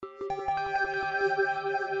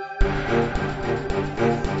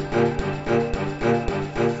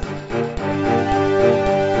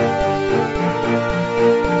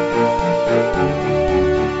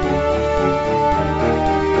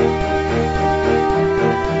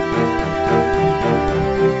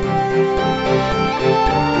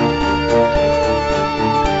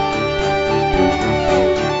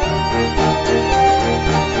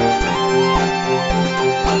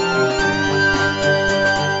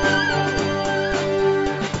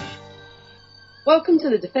Welcome to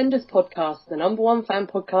the Defenders Podcast, the #1 fan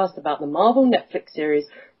podcast about the Marvel Netflix series.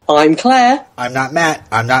 I'm Claire. I'm not Matt.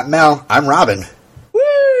 I'm not Mel. I'm Robin. Woo!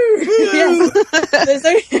 Yes.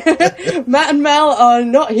 Matt and Mel are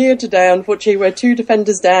not here today, unfortunately. We're 2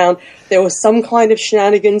 Defenders down. There was some kind of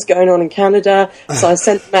shenanigans going on in Canada, so I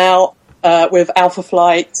sent them out with Alpha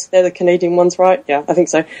Flight. They're the Canadian ones, right? Yeah, I think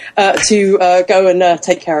so. To go and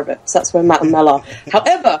take care of it. So that's where Matt and Mel are.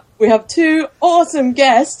 However, we have 2 awesome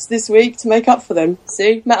guests this week to make up for them.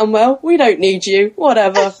 See, Matt and Mel, we don't need you.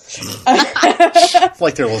 Whatever. It's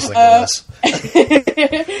like they're listening to us.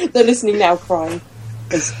 They're listening now crying.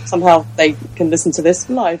 Because somehow they can listen to this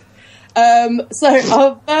live. So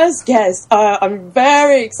our first guest, I'm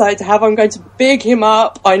very excited to have. I'm going to big him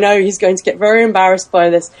up. I know he's going to get very embarrassed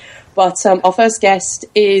by this. But our first guest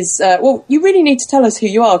is, well, you really need to tell us who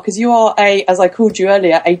you are, because you are as I called you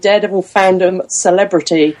earlier, a Daredevil fandom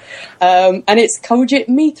celebrity. And it's Kuljit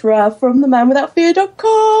Mithra from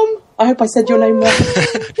themanwithoutfear.com. I hope I said your name right.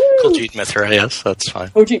 Kuljit Mithra, yes, that's fine.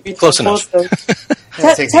 Kuljit Mithra. Close enough.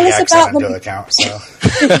 Awesome. Tell us about the account, so.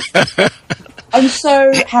 I'm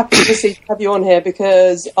so happy to have you on here,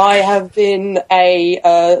 because I have been a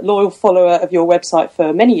loyal follower of your website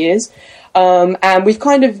for many years. And we've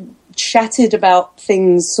kind of chatted about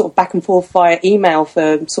things sort of back and forth via email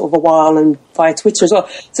for sort of a while, and via Twitter as well.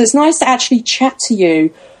 So it's nice to actually chat to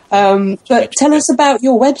you. But tell us about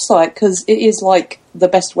your website, because it is like the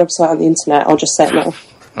best website on the internet. I'll just say it now.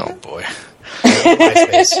 Oh boy.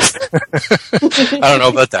 I don't know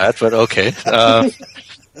about that, but okay.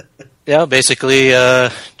 Yeah, basically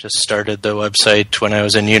just started the website when I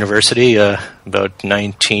was in university about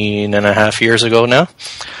 19 and a half years ago now.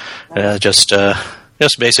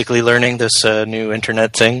 Just basically learning this new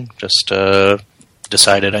internet thing. Just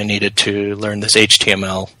decided I needed to learn this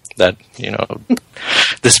HTML, that,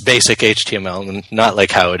 this basic HTML, and not like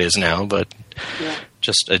how it is now, but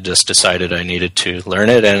I just decided I needed to learn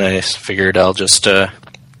it, and I figured I'll just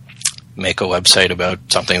make a website about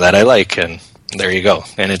something that I like, and there you go.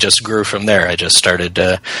 And it just grew from there. I just started.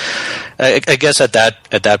 I guess at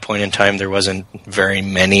that point in time, there wasn't very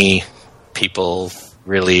many people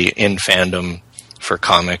really in fandom for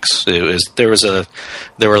comics. There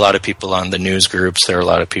were a lot of people on the news groups. There were a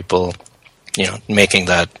lot of people, making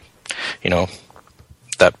that,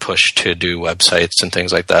 that push to do websites and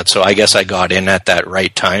things like that. So I guess I got in at that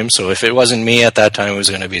right time. So if it wasn't me at that time, it was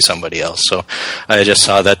going to be somebody else. So I just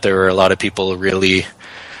saw that there were a lot of people really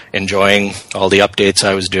enjoying all the updates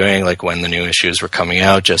I was doing, like when the new issues were coming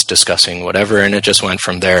out, just discussing whatever, and it just went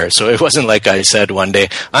from there. So it wasn't like I said one day,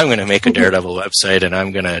 I'm going to make a Daredevil website and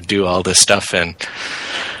I'm going to do all this stuff and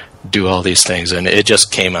do all these things, and it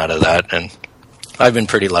just came out of that. And I've been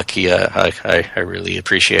pretty lucky. I really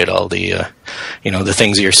appreciate all the the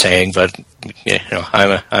things you're saying, but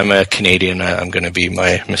I'm a Canadian. I'm going to be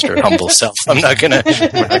my Mr. Humble self. I'm not going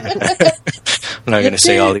to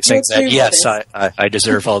say all these things. Yes, I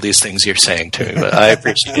deserve all these things you're saying to me, but I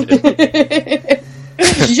appreciate it.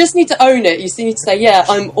 You just need to own it. You need to say, yeah,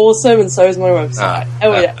 I'm awesome, and so is my website.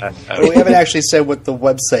 We haven't actually said what the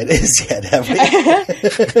website is yet, have we?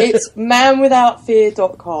 It's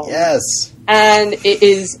manwithoutfear.com. Yes. And it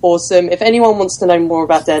is awesome. If anyone wants to know more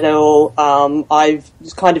about Daredevil, I've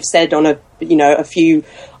kind of said on a few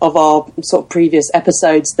of our sort of previous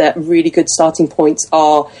episodes that really good starting points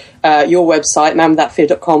are your website,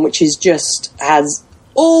 manwithoutfear.com, which has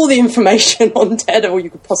all the information on Daredevil you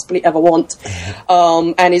could possibly ever want,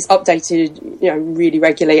 and is updated, really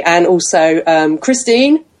regularly. And also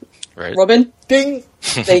Christine, right. Robin, ding.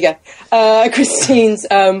 There you go. Christine's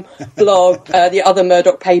blog, The Other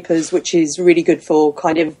Murdoch Papers, which is really good for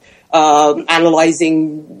kind of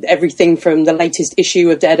analysing everything from the latest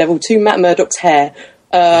issue of Daredevil to Matt Murdock's hair.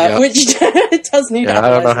 Which does need. Yeah, I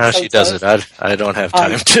don't know how she does it. I don't have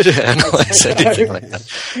time to analyze anything like that.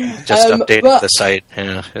 Just updating the site.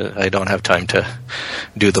 I don't have time to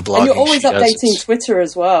do the blogging. And you're always updating Twitter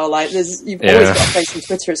as well. Like you've always got updating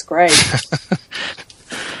Twitter. It's great.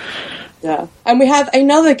 Yeah, and we have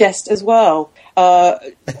another guest as well.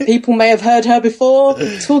 People may have heard her before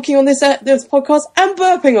talking on this podcast and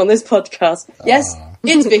burping on this podcast. Yes,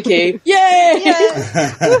 it's Vicky. Yay!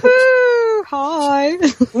 Woohoo! Hi.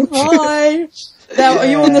 Hi. Now, are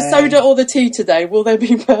you on the soda or the tea today? Will there be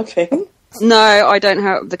burping? No, I don't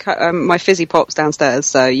have my fizzy pops downstairs,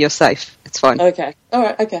 so you're safe. It's fine. Okay. All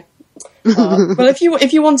right. Okay. Well, if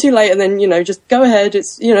you want to later, then just go ahead.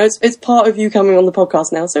 It's it's part of you coming on the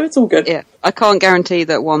podcast now, so it's all good. Yeah, I can't guarantee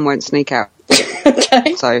that one won't sneak out.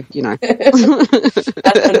 Okay. So an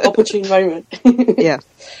opportune moment. Yeah.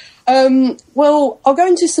 Well, I'll go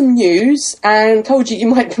into some news, and Kuljit,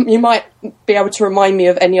 you might be able to remind me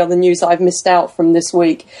of any other news that I've missed out from this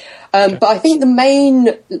week. But I think the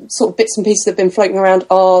main sort of bits and pieces that have been floating around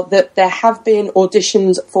are that there have been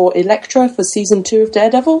auditions for Elektra for season 2 of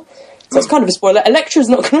Daredevil. So it's kind of a spoiler. Elektra's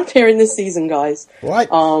not going to appear in this season, guys. What?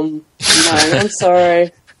 No, I'm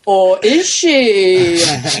sorry. Or is she?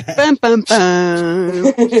 Bum, bum,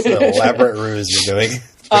 bum. It's an elaborate ruse you're doing.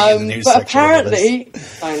 But apparently,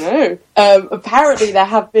 I know. Apparently, there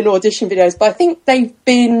have been audition videos, but I think they've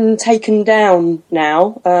been taken down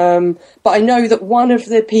now. But I know that one of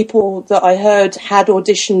the people that I heard had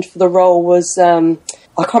auditioned for the role was I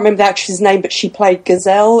can't remember the actress's name, but she played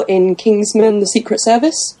Gazelle in Kingsman: The Secret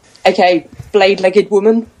Service, aka Blade-Legged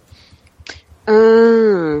Woman.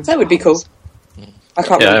 That would be cool. I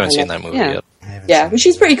can't remember. I haven't seen that movie yet. Yeah, but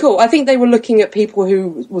she's pretty cool. I think they were looking at people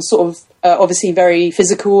who were sort of obviously very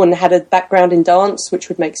physical and had a background in dance, which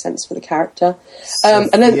would make sense for the character. And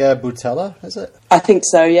then Butella, is it? I think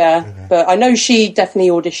so, yeah. Okay. But I know she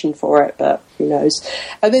definitely auditioned for it, but who knows.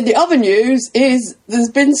 And then the other news is there's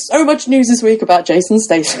been so much news this week about Jason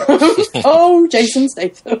Statham. Oh, Jason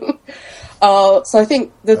Statham. So I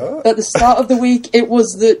think at the start of the week, it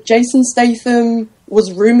was that Jason Statham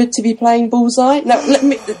was rumoured to be playing Bullseye. Now,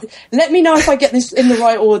 let me know if I get this in the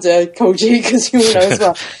right order, Kuljit, because you'll know as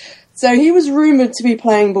well. So he was rumoured to be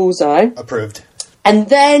playing Bullseye. Approved. And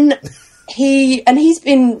then he's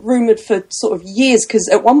been rumoured for sort of years, because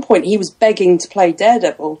at one point he was begging to play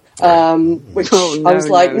Daredevil, which I was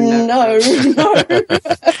like, no,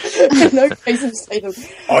 Jason Statham.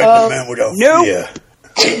 I'm the man without fear.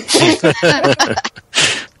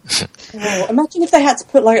 Oh, imagine if they had to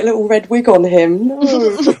put like a little red wig on him. No.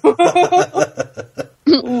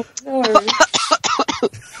 Oh, no.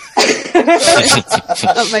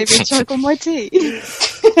 That made me choke on my tea.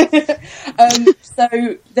 So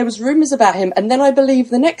there was rumours about him, and then I believe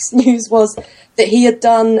the next news was that he had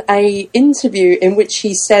done a interview in which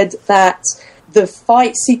he said that the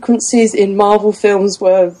fight sequences in Marvel films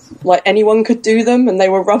were like anyone could do them and they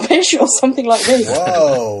were rubbish or something like this.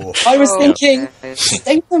 Whoa. I was thinking,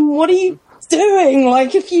 Statham, what are you doing?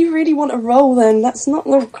 Like, if you really want a role, then that's not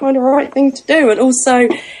the kind of right thing to do. And also,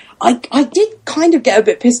 I did kind of get a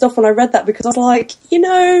bit pissed off when I read that, because I was like,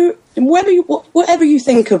 whatever you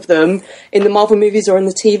think of them in the Marvel movies or in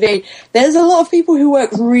the TV, there's a lot of people who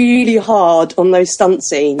work really hard on those stunt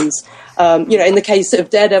scenes. In the case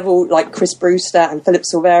of Daredevil, like Chris Brewster and Philip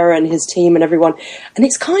Silvera and his team and everyone. And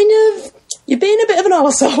it's kind of, you're being a bit of an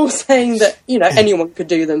arsehole saying that, anyone could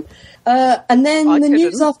do them. And then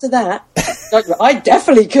news after that, I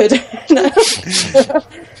definitely could.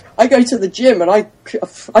 I go to the gym and I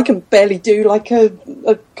can barely do like a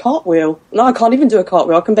cartwheel. No, I can't even do a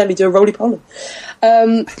cartwheel. I can barely do a roly-poly.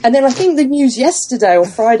 And then I think the news yesterday or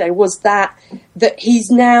Friday was that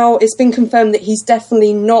it's been confirmed that he's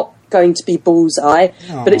definitely not going to be Bullseye.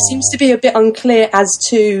 Aww. But it seems to be a bit unclear as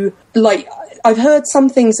to, like, I've heard some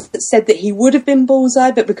things that said that he would have been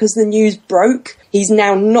Bullseye, but because the news broke, he's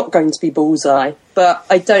now not going to be Bullseye. But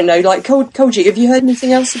I don't know. Like, Kuljit, have you heard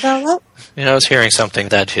anything else about that? I was hearing something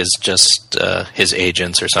that his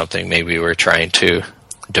agents or something maybe were trying to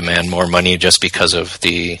demand more money just because of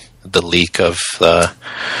the leak of the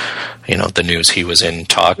news he was in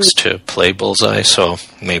talks to play Bullseye. So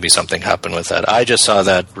maybe something happened with that. I just saw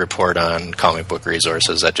that report on Comic Book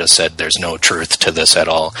Resources that just said there's no truth to this at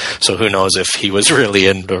all. So who knows if he was really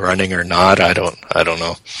in the running or not? I don't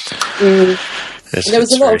know.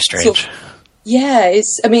 It's very strange.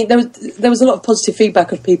 There was a lot of positive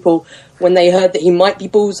feedback of people when they heard that he might be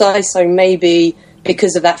Bullseye, so maybe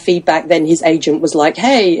because of that feedback, then his agent was like,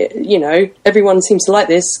 hey, everyone seems to like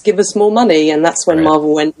this, give us more money, and that's when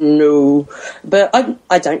Marvel went, no. But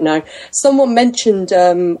I don't know. Someone mentioned,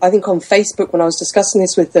 I think on Facebook when I was discussing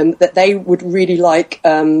this with them, that they would really like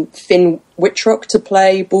Finn Wittrock to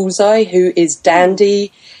play Bullseye, who is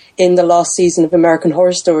Dandy in the last season of American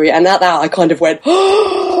Horror Story, and at that I kind of went,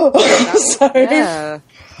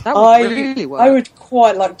 that would really work. I would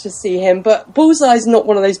quite like to see him, but Bullseye's not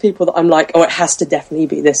one of those people that I'm like, it has to definitely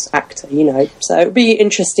be this actor, So it would be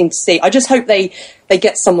interesting to see. I just hope they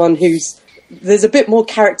get someone who's there's a bit more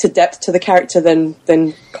character depth to the character than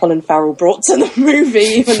Colin Farrell brought to the movie,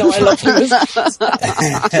 even though I love him.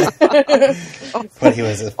 But he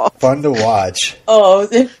was fun to watch. Oh,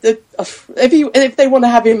 if they want to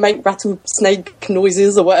have him make rattlesnake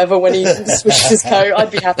noises or whatever when he swishes his coat,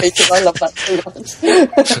 I'd be happy because I love that so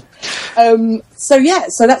much. So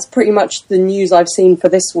that's pretty much the news I've seen for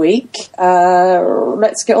this week.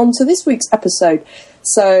 Let's get on to this week's episode.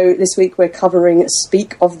 So this week we're covering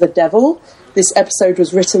Speak of the Devil. This episode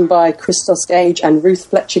was written by Christos Gage and Ruth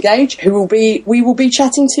Fletcher Gage, who we will be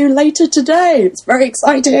chatting to later today. It's very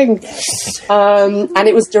exciting. And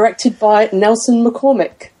it was directed by Nelson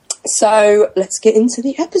McCormick. So let's get into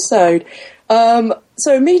the episode. So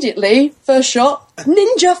immediately, first shot,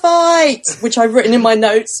 ninja fight, which I've written in my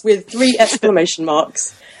notes with 3 exclamation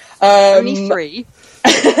marks. Only 3?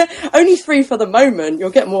 Only 3 for the moment. You'll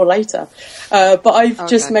get more later. But I've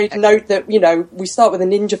just made a note that, we start with a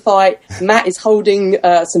ninja fight. Matt is holding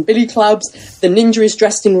some billy clubs. The ninja is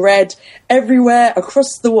dressed in red. Everywhere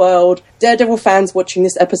across the world, Daredevil fans watching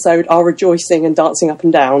this episode are rejoicing and dancing up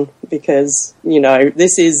and down because,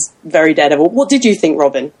 this is very Daredevil. What did you think,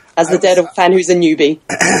 Robin, as the Daredevil fan who's a newbie?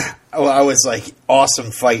 Well, I was like, awesome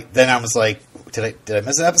fight. Then I was like, did I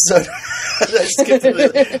miss an episode? I just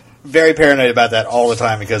get very paranoid about that all the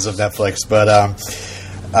time because of Netflix. But I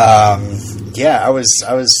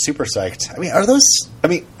was super psyched.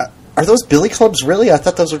 Are those billy clubs really? I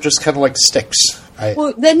thought those were just kind of like sticks.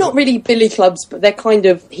 Well, they're not really billy clubs, but they're kind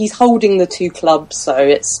of, he's holding the 2 clubs, so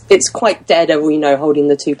it's quite Daredevil, holding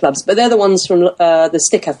the 2 clubs. But they're the ones from the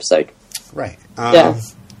Stick episode. Right.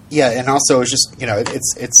 Yeah, and also it's just,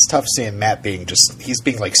 it's tough seeing Matt he's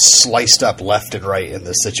being like sliced up left and right in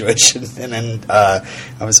this situation. And then I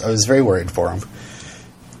was very worried for him.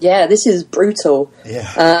 Yeah, this is brutal.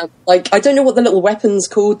 Yeah. I don't know what the little weapon's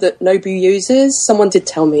called that Nobu uses. Someone did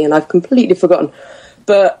tell me and I've completely forgotten.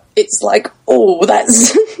 But it's like,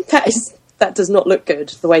 that does not look good.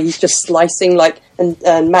 The way he's just slicing,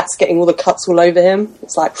 and Matt's getting all the cuts all over him.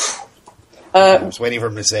 It's like... I was waiting for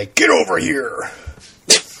him to say, "Get over here!"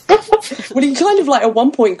 Well, he kind of at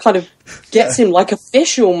one point kind of gets him like a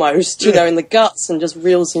fish almost, in the guts and just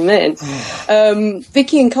reels him in.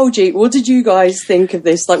 Vicky and Kuljit, what did you guys think of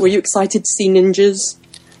this? Were you excited to see ninjas?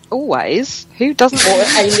 Always. Who doesn't? Or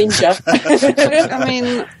a ninja? I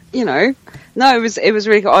mean, no, it was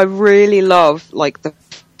really good. I really love the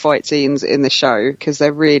fight scenes in the show because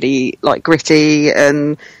they're really gritty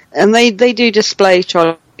and they do display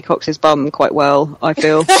Charlie Cox's bum quite well, I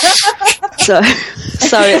feel. so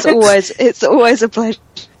it's always a pleasure.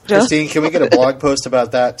 Christine, can we get a blog post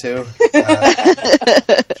about that too?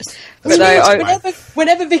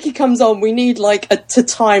 Whenever Vicky comes on, we need to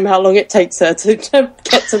time how long it takes her to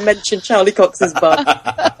get to mention Charlie Cox's bum.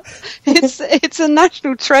 It's a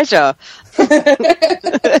national treasure.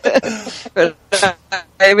 But,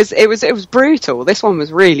 it was brutal. This one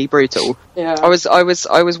was really brutal. Yeah. I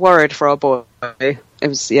was worried for our boy. It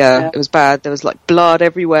was bad. There was blood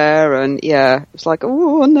everywhere, and it was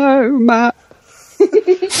oh no, Matt.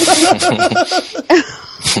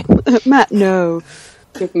 Matt, no.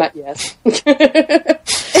 With Matt, yes.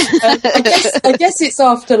 I guess it's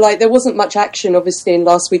after there wasn't much action obviously in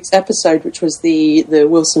last week's episode, which was the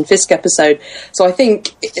Wilson Fisk episode. So I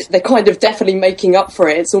think they're kind of definitely making up for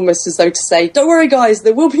it. It's almost as though to say, "Don't worry, guys,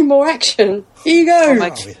 there will be more action. Here you go."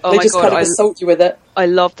 They just kind of assault you with it. I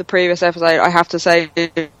loved the previous episode. I have to say,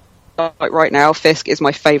 right now, Fisk is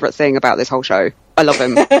my favourite thing about this whole show. I love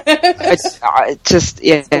him.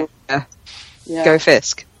 Go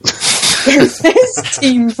Fisk.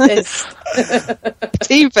 Team Fisk.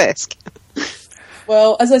 Team Fisk.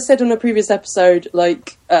 Well, as I said on a previous episode,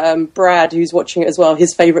 Brad, who's watching it as well,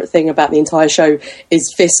 his favourite thing about the entire show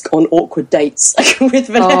is Fisk on awkward dates with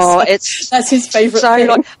Vanessa. Oh, that's his favourite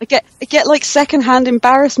thing. I get second-hand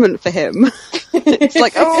embarrassment for him. It's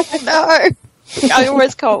oh no, I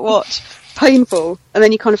always can't watch. Painful, and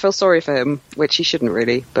then you kind of feel sorry for him, which you shouldn't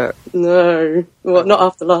really. But no, well, not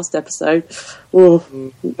after last episode. Well,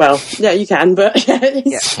 yeah, you can, but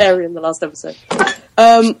he's scary in the last episode.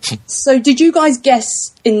 So, did you guys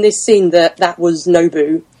guess in this scene that was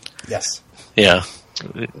Nobu? Yes. Yeah.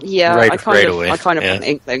 Yeah, right away. I kind of had an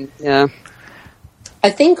inkling. Yeah. I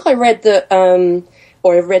think I read that,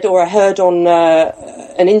 or I heard on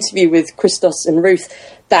an interview with Christos and Ruth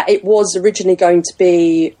that it was originally going to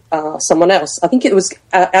be someone else. I think it was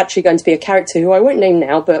actually going to be a character who I won't name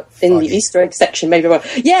now, but in Foggy. the Easter egg section, maybe.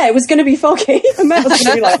 Yeah, it was going to be Foggy. And Matt was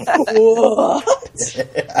going to be what?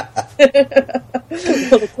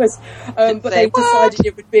 But they decided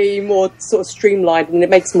it would be more sort of streamlined, and it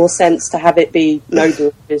makes more sense to have it be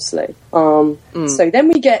Nobu, obviously. So then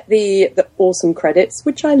we get the awesome credits,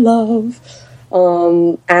 which I love.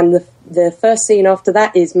 And the first scene after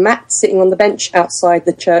that is Matt sitting on the bench outside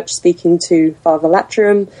the church speaking to Father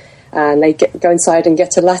Latrim, and they go inside and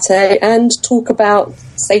get a latte and talk about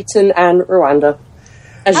Satan and Rwanda.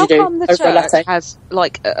 As How you do, come the over a latte. church has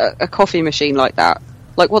like a coffee machine like that?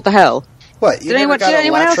 Like, what the hell? What, you Did never anyone- got did a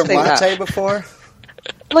anyone else Latrum think that? latte before?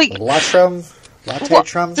 Like, Latrum? Latte what,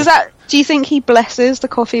 trum? do you think he blesses the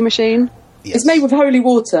coffee machine? Yes. It's made with holy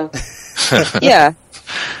water. Yeah.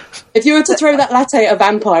 If you were to throw that latte at a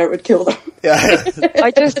vampire, it would kill them. Yeah.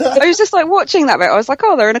 I was just like watching that bit. I was like,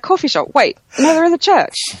 oh, they're in a coffee shop. Wait, no, they're in the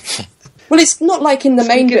church. Well, it's not like in the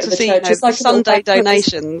main Good bit to of the see, church. It's like a little Sunday back room.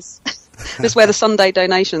 donations. That's where the Sunday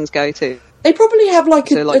donations go to. They probably have like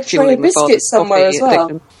So, a like, tray of fueling the father's biscuits somewhere coffee as well.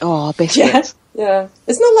 addiction. Oh, Yeah, biscuits. yeah.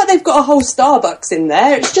 It's not like they've got a whole Starbucks in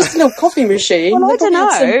there. It's just a little coffee machine. Well, I They don't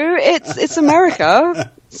probably have know. It's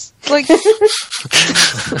America. It's like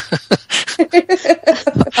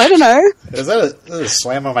I don't know. Is that a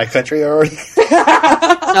slam on my country already?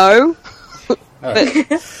 No, All right.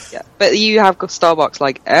 but you have got Starbucks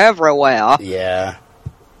like everywhere. Yeah.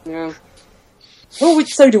 some- Yeah. Well,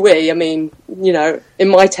 so do we. I mean, you know, in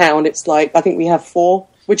my town, it's like, I think we have 4,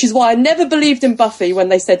 which is why I never believed in Buffy when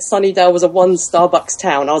they said Sunnydale was a 1 Starbucks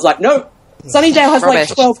town. I was like, no, Sunnydale has Rubbish.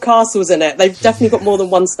 like 12 castles in it. They've definitely got more than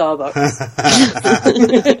 1 Starbucks.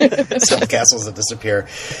 Some castles that disappear.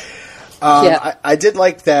 Yeah. I did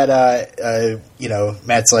like that, you know,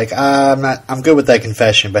 Matt's like, I'm good with that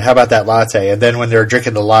confession, but how about that latte? And then when they're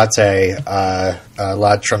drinking the latte,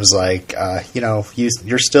 Latrum's like, you know,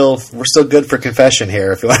 we're still good for confession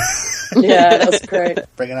here if you want. Yeah, that's great.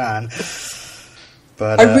 Bring it on.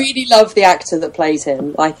 But I really love the actor that plays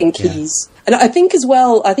him. I think he's... And I think as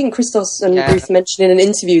well, I think Christos and Ruth mentioned in an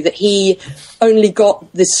interview that he only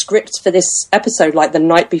got the script for this episode like the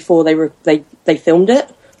night before they filmed it.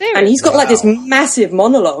 And he's got like this massive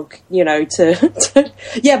monologue, you know, to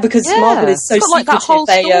yeah, because Marvel is so it's got, like that whole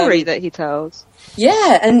secretive. story that he tells.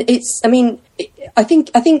 Yeah, and it's, I mean, I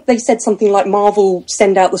think they said something like Marvel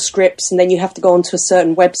send out the scripts and then you have to go onto a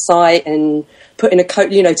certain website and put in a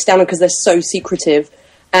code, you know, to download because they're so secretive.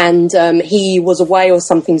 And he was away or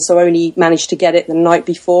something, so only managed to get it the night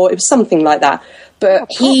before. It was something like that. But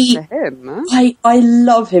Props to him, man. I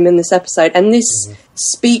love him in this episode. And this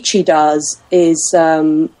speech he does is,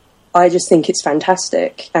 I just think it's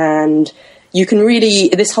fantastic. And you can really,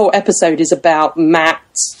 this whole episode is about Matt,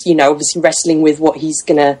 you know, obviously wrestling with what he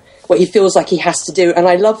feels like he has to do. And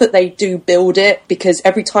I love that they do build it, because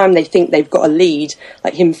every time they think they've got a lead,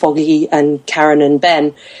 like him, Foggy and Karen and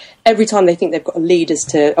Ben, every time they think they've got a lead as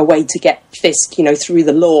to a way to get Fisk, you know, through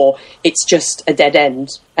the law, it's just a dead end.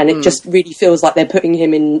 And it just really feels like they're putting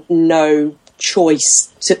him in no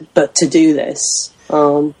choice but to do this.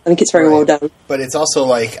 I think it's very well done. But it's also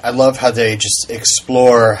like, I love how they just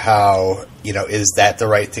explore how, you know, is that the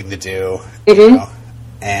right thing to do? You know?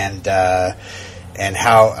 And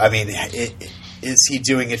how, I mean, is he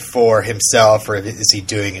doing it for himself, or is he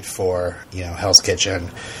doing it for, you know, Hell's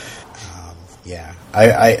Kitchen? Yeah,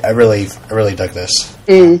 I really dug this.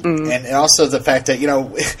 And also the fact that, you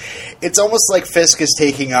know, it's almost like Fisk is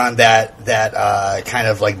taking on that kind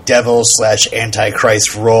of like devil /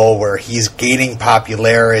 antichrist role where he's gaining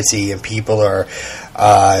popularity and people are,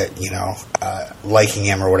 you know, liking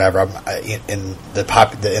him or whatever in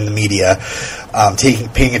the media,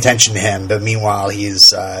 paying attention to him. But meanwhile,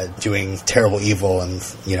 he's doing terrible evil, and,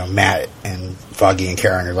 you know, Matt and Foggy and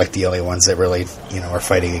Karen are like the only ones that really, you know, are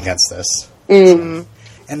fighting against this. So,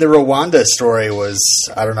 and the Rwanda story was,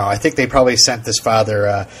 I don't know, I think they probably sent this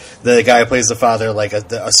father, the guy who plays the father, like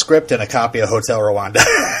a script and a copy of Hotel Rwanda.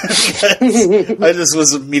 I just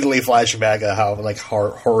was immediately flashing back at how like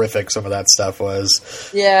horrific some of that stuff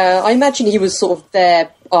was. Yeah, I imagine he was sort of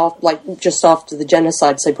there like just after the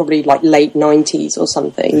genocide, so probably like late 90s or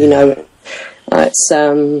something, you know. It's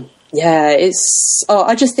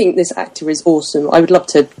I just think this actor is awesome. I would love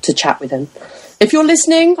to chat with him. If you're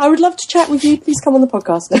listening, I would love to chat with you. Please come on the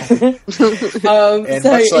podcast. And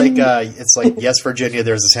so much like it's like, yes, Virginia,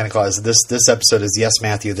 there's a Santa Claus. This episode is, yes,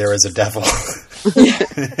 Matthew, there is a devil.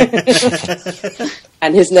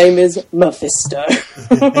 And his name is Mephisto.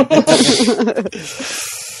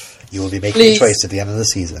 You will be making a choice at the end of the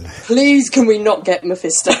season. Please, can we not get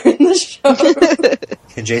Mephisto in the show?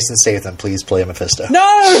 Can Jason Statham please play Mephisto?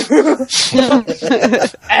 No!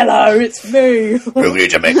 Hello, it's me. You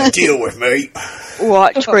need to make a deal with me.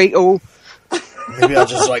 What treacle? Maybe I'll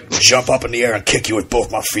just like jump up in the air and kick you with both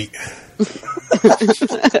my feet.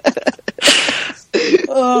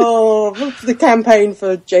 Oh, the campaign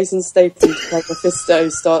for Jason Statham to play Mephisto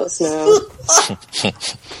starts now.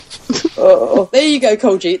 Oh, there you go,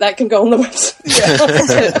 Kuljit. That can go on the website. Yeah.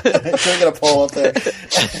 Can we get a poll up there?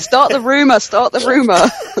 Start the rumour.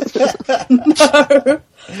 No.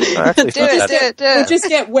 Do it. We'll just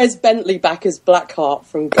get Wes Bentley back as Blackheart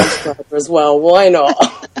from Ghost Rider as well. Why not?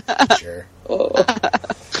 Sure. Oh.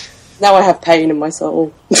 Now I have pain in my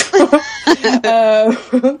soul. You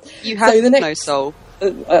have no soul.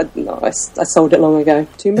 No, I sold it long ago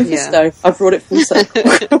to Mephisto. Yeah. I brought it full circle.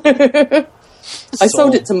 I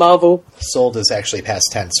sold it to Marvel. Sold is actually past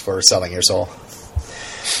tense for selling your soul.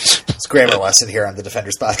 It's a grammar lesson here on the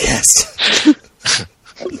Defenders podcast.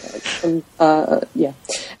 Yeah.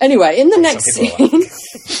 Anyway, in the next scene,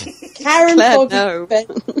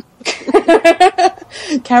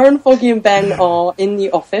 Karen, Foggy and Ben are in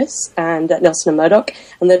the office and Nelson and Murdoch,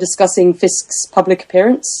 and they're discussing Fisk's public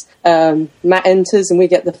appearance. Matt enters and we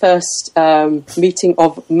get the first meeting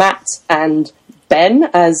of Matt and Ben,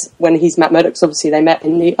 as when he's Matt Murdoch, obviously they met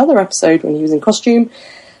in the other episode when he was in costume.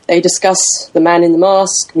 They discuss the man in the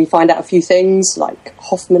mask. We find out a few things, like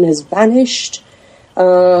Hoffman has vanished.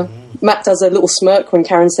 Matt does a little smirk when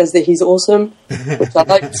Karen says that he's awesome, which I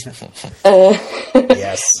liked.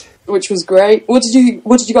 Yes. Which was great. What did you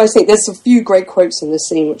guys think? There's a few great quotes in this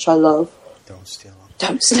scene, which I love. Don't steal them.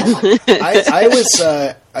 Don't steal them.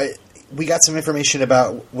 We got some information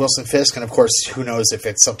about Wilson Fisk, and of course, who knows if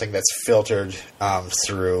it's something that's filtered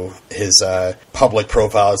through his public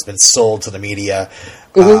profile, has been sold to the media.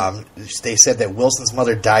 Mm-hmm. They said that Wilson's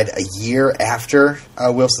mother died a year after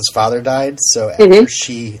Wilson's father died, so after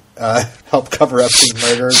she helped cover up the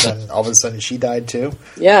murders, and all of a sudden she died too.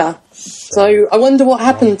 Yeah. So I wonder what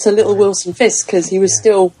happened to little Wilson Fisk, because he was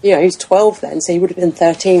still, he was 12 then, so he would have been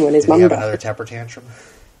 13 when his mum died. Another temper tantrum?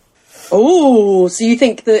 Oh, so you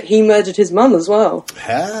think that he murdered his mum as well?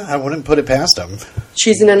 Yeah, I wouldn't put it past him.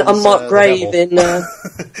 She's in an unmarked grave in...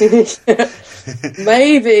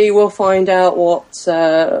 Maybe we'll find out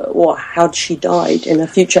how she died in a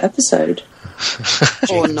future episode.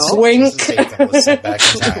 Or not. Wink.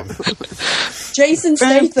 Jason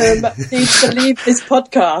Statham needs to leave this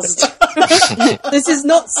podcast. This is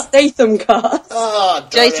not Statham cast. Oh,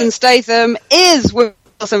 Jason Statham is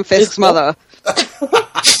Wilson Fisk's mother.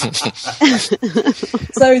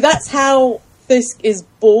 So that's how Fisk is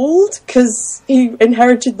bald, because he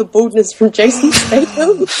inherited the baldness from Jason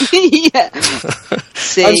Statham. Yeah.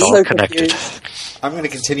 See? I'm so connected. confused. I'm going to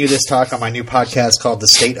continue this talk on my new podcast called The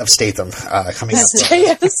State of Statham, coming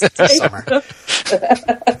up this summer.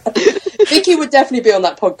 Vicky would definitely be on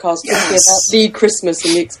that podcast talking about the Christmas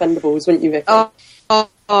and the Expendables, wouldn't you, Vicky?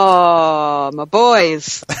 Oh, my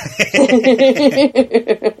boys.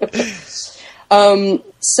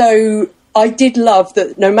 So I did love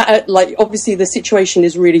that no matter, obviously the situation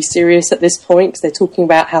is really serious at this point, because they're talking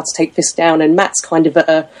about how to take Fisk down, and Matt's kind of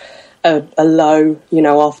at a low,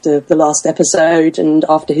 after the last episode and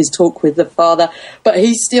after his talk with the father, but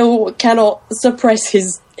he still cannot suppress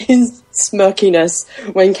his smirkiness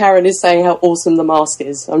when Karen is saying how awesome the mask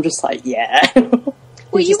is. I'm just like, yeah.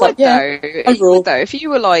 Well, you would, though. If you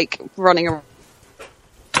were, running around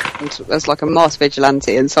as, a masked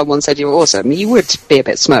vigilante and someone said you were awesome, you would be a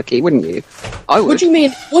bit smirky, wouldn't you? I would. What do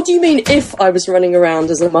you mean if I was running around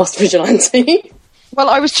as a masked vigilante? Well,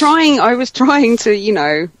 I was trying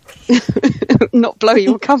to, not blow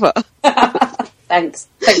your cover. Thanks,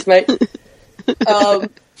 mate.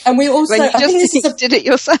 And we also... When you just did it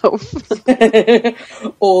yourself.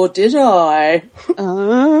 Or did I?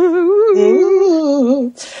 Oh.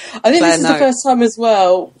 I think this is the first time as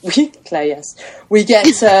well, Claire, yes, we get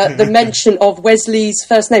the mention of Wesley's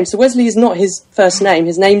first name. So Wesley is not his first name.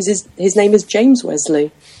 His name is James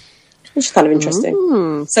Wesley, which is kind of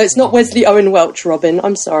interesting. So it's not Wesley Owen Welch, Robin.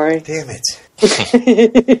 I'm sorry. Damn it.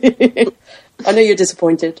 I know you're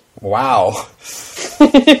disappointed. Wow.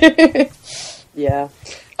 Yeah.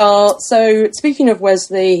 So, speaking of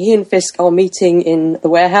Wesley, he and Fisk are meeting in the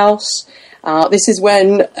warehouse. This is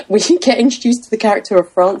when we get introduced to the character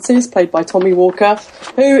of Francis, played by Tommy Walker,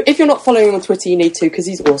 who, if you're not following him on Twitter, you need to, because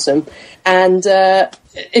he's awesome. And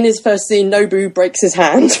in his first scene, Nobu breaks his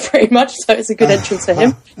hand, pretty much, so it's a good entrance for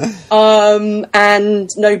him. And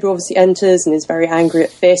Nobu obviously enters and is very angry at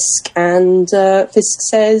Fisk, and Fisk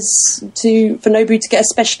says for Nobu to get a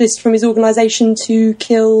specialist from his organisation to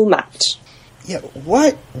kill Matt. Yeah,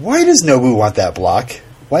 why does Nobu want that block?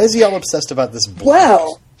 Why is he all obsessed about this block?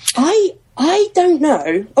 Well, I don't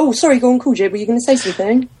know. Oh, sorry, go on, Kuljit, were you going to say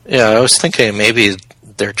something? Yeah, I was thinking maybe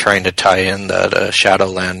they're trying to tie in that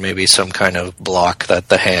Shadowland, maybe some kind of block that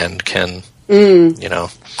the Hand can,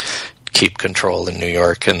 keep control in New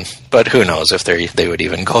York. But who knows if they would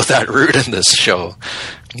even go that route in this show.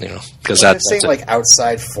 because that's saying like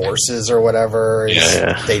outside forces or whatever.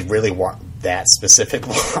 Yeah. They really want that specific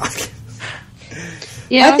block.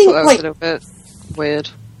 Yeah, I think that was a little bit weird.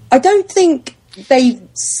 I don't think they've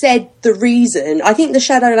said the reason. I think the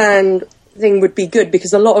Shadowland thing would be good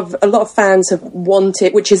because a lot of fans have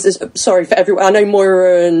wanted, which is sorry for everyone. I know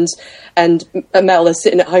Moira and Mel are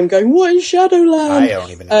sitting at home going, "What is Shadowland?" I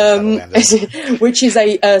don't even know what Shadowland is. Which is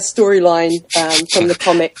a storyline from the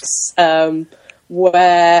comics.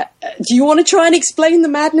 Where do you want to try and explain the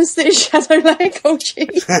madness that is Shadowland,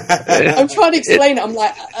 Kuljit? I'm trying to explain it. I'm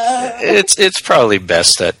like, it's probably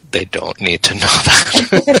best that they don't need to know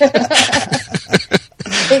that.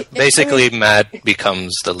 Basically, Matt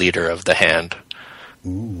becomes the leader of the Hand.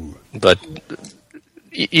 Ooh. But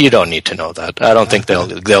you don't need to know that. I don't think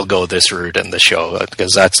they'll go this route in the show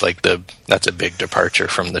because that's a big departure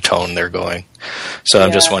from the tone they're going. So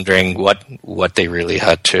I'm just wondering what they really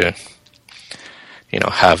had to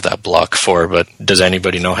have that block for. But does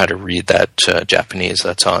anybody know how to read that Japanese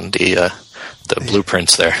that's on the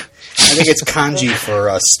blueprints there? I think it's kanji for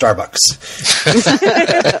Starbucks.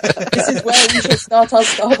 This is where we should start our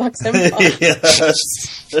Starbucks empire. Yes.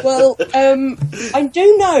 Well, I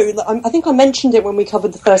do know, I think I mentioned it when we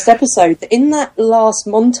covered the first episode, that in that last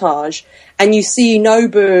montage, and you see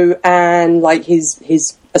Nobu and like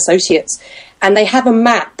his associates, and they have a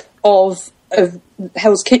map of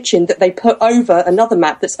Hell's Kitchen that they put over another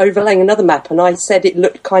map that's overlaying another map, and I said it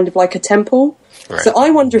looked kind of like a temple. Right. So I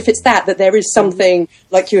wonder if it's that there is something,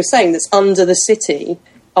 like you were saying, that's under the city,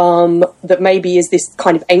 that maybe is this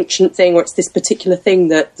kind of ancient thing, or it's this particular thing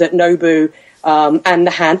that Nobu and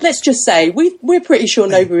the Hand. Let's just say we're pretty sure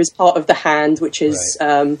Nobu is part of the Hand, which is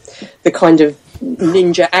the kind of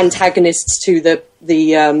ninja antagonists to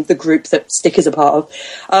the group that Stick is a part of.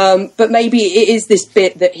 But maybe it is this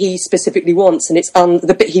bit that he specifically wants, and it's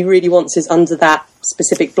the bit he really wants is under that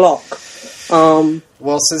specific block.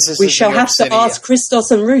 Well, since this we is shall New York have City, to ask Christos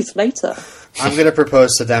and Ruth later. I'm going to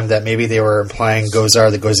propose to them that maybe they were implying Gozar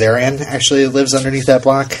the Gozerian actually lives underneath that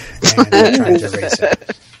block, and they're trying to erase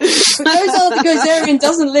it. Gozar the Gozerian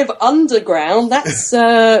doesn't live underground. That's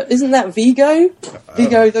isn't that Vigo?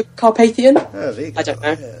 Vigo the Carpathian? Vigo, I don't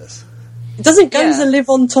know. Yes. Doesn't Gozer live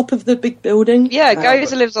on top of the big building? Yeah,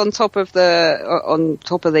 Gozer lives on top of the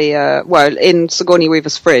well, in Sigourney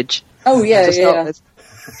Weaver's fridge. Oh yeah.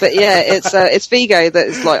 But yeah, it's Vigo that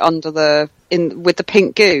is like under with the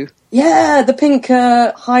pink goo. Yeah, the pink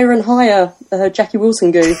higher and higher Jackie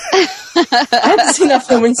Wilson goo. I haven't seen that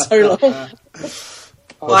film in so long.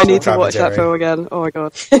 I need to watch that film again. Oh my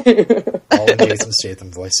god! All in Jason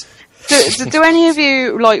Statham voice. Do any of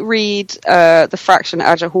you read the Fraction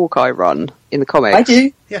Agile Hawkeye run in the comics? I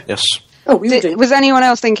do. Yeah. Yes. Oh, we do. Was anyone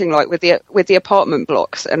else thinking with the apartment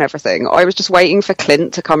blocks and everything? I was just waiting for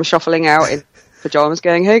Clint to come shuffling out in pajamas,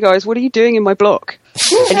 going, "Hey guys, what are you doing in my block?"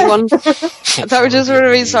 Anyone? That would just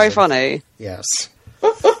really be so funny. Yes.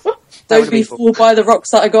 Don't be fooled by the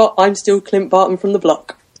rocks that I got. I'm still Clint Barton from the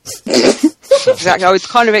block. Exactly. I was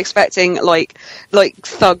kind of expecting like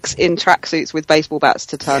thugs in tracksuits with baseball bats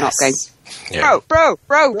to turn up, going, "Bro."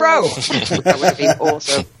 That would have been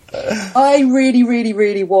awesome. I really, really,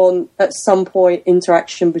 really want at some point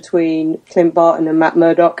interaction between Clint Barton and Matt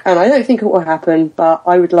Murdock, and I don't think it will happen, but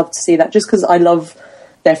I would love to see that just because I love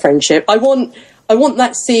their friendship. I want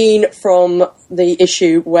that scene from the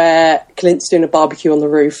issue where Clint's doing a barbecue on the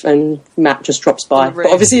roof and Matt just drops by. But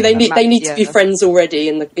obviously they need to be friends already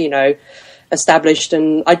and established,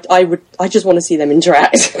 and I just want to see them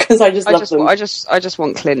interact because I love them. I just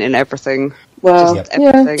want Clint in everything. Well, just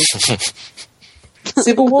everything.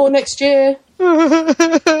 Civil War next year.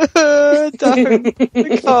 I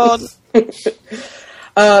can't.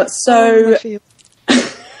 So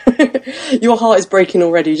your heart is breaking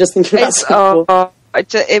already just thinking about Civil War.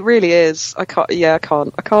 It really is. I can't. Yeah, I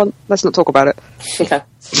can't. Let's not talk about it. Okay.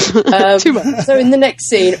 Too much. So in the next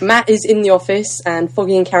scene, Matt is in the office and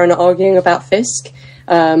Foggy and Karen are arguing about Fisk.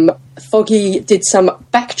 Foggy did some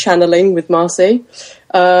back channeling with Marcy.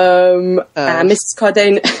 And Mrs.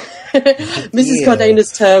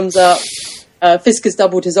 Cardena's terms up. Fisk has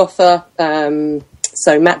doubled his offer.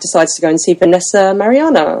 So Matt decides to go and see Vanessa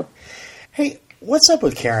Mariana. Hey, what's up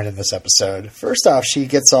with Karen in this episode? First off, she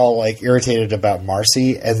gets all irritated about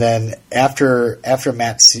Marcy, and then after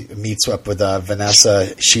Matt meets up with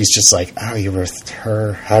Vanessa, she's just like, "Oh, you were with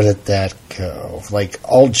her? How did that go?"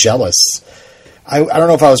 All jealous. I don't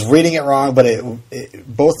know if I was reading it wrong, but it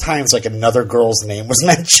both times another girl's name was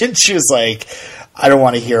mentioned. She was like, "I don't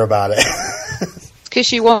want to hear about it." Because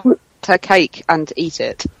she wants her cake and eat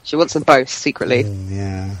it. She wants them both secretly.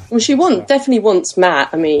 Yeah. Well, she definitely wants Matt.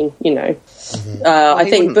 I mean, you know, I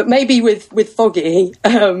think, but maybe with Foggy,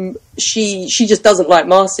 she just doesn't like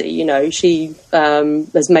Marcy. You know, she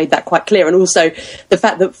has made that quite clear, and also the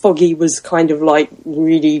fact that Foggy was kind of like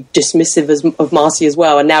really dismissive of Marcy as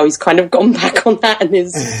well, and now he's kind of gone back on that and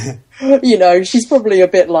is, you know, she's probably a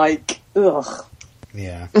bit like, ugh,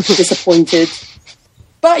 yeah, disappointed.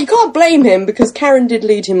 But you can't blame him because Karen did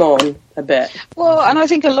lead him on a bit. Well, and I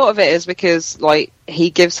think a lot of it is because, like,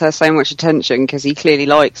 he gives her so much attention because he clearly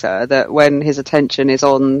likes her that when his attention is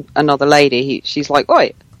on another lady, she's like,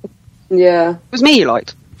 "Wait, yeah, it was me you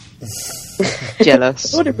liked."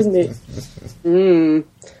 Jealous. I thought it was me.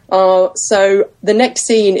 So the next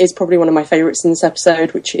scene is probably one of my favourites in this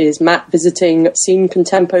episode, which is Matt visiting Scene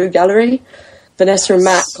Contempo Gallery. Vanessa and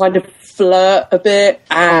Matt kind of flirt a bit,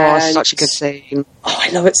 and such a good scene. Oh, I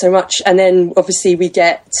love it so much. And then obviously we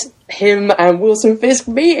get him and Wilson Fisk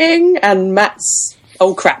meeting, and Matt's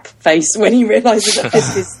oh crap face when he realises that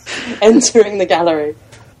Fisk is entering the gallery.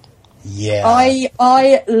 Yeah,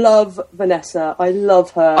 I love Vanessa. I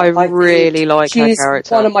love her. I really like her character.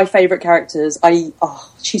 She's one of my favourite characters.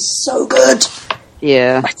 She's so good.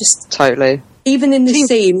 Yeah, I just totally. Even in this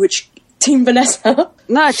scene, which Team Vanessa,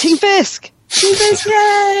 no, Team Fisk. Team Fisk,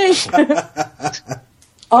 yay!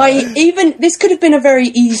 This could have been a very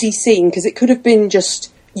easy scene because it could have been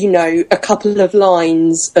just, you know, a couple of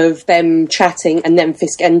lines of them chatting and then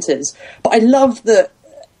Fisk enters. But I love the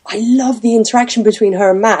interaction between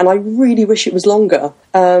her and Matt, and I really wish it was longer.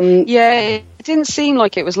 Yeah, it didn't seem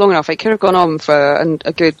like it was long enough. It could have gone on for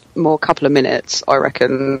a good more couple of minutes, I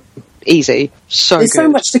reckon. Easy. There's so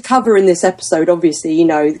much to cover in this episode, obviously, you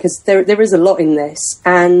know, because there is a lot in this,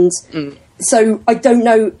 and so I don't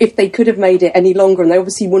know if they could have made it any longer, and they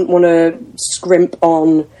obviously wouldn't want to scrimp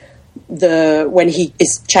on when he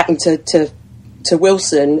is chatting to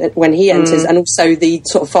Wilson when he enters, and also the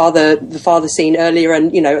sort of father scene earlier,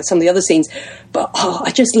 and, you know, some of the other scenes. But I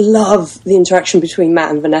just love the interaction between Matt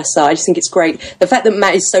and Vanessa. I just think it's great. The fact that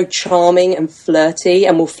Matt is so charming and flirty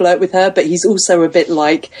and will flirt with her, but he's also a bit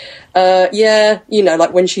like, yeah, you know,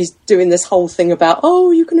 like when she's doing this whole thing about,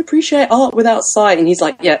 oh, you can appreciate art without sight, and he's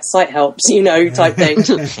like, yeah, sight helps, you know, type thing.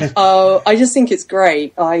 I just think it's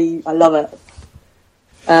great. I love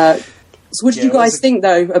it. So what did you guys think,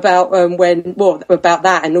 though, about about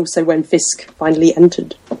that, and also when Fisk finally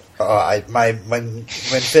entered? When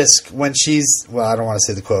Fisk, when she's, well, I don't want to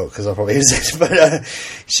say the quote because I'll probably use it, but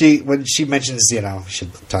when she mentions, you know, we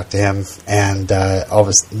should talk to him, and all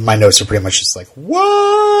of my notes are pretty much just like,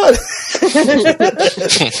 what?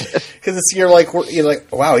 Because you're like,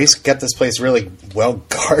 wow, he's got this place really well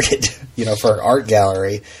guarded, you know, for an art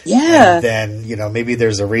gallery. Yeah. And then, you know, maybe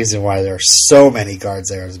there's a reason why there are so many guards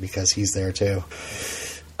there is because he's there too.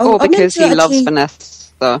 Oh, because he loves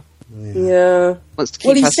Vanessa. Yeah. Wants to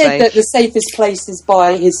keep he her said safe. that the safest place is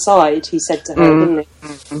by his side, he said to her, didn't he?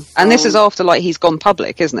 And this is after, like, he's gone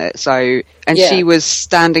public, isn't it? So, and she was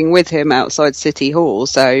standing with him outside City Hall,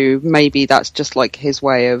 so maybe that's just, like, his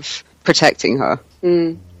way of protecting her.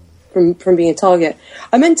 From being a target.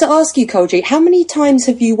 I meant to ask you, Kuljit, how many times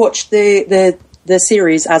have you watched the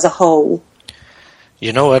series as a whole?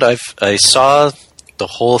 You know what? I saw the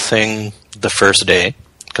whole thing the first day.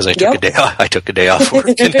 Because I took a day off work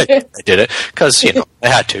and I did it because, you know, I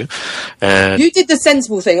had to. And you did the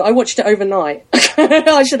sensible thing. I watched it overnight.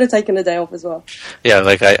 I should have taken a day off as well. Yeah,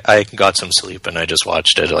 like I got some sleep and I just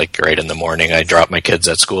watched it like right in the morning. I dropped my kids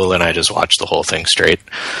at school and I just watched the whole thing straight.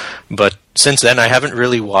 But since then, I haven't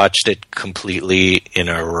really watched it completely in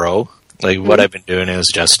a row. Like what I've been doing is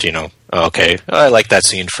just, you know, okay, I like that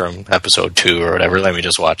scene from episode 2 or whatever. Let me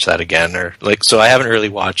just watch that again, or like. So I haven't really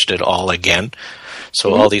watched it all again.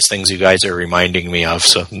 So all these things you guys are reminding me of,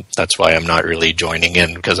 so that's why I'm not really joining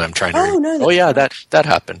in, because I'm trying to that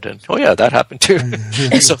happened, and that happened too.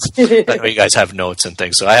 So I know you guys have notes and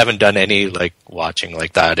things, so I haven't done any like watching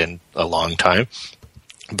like that in a long time.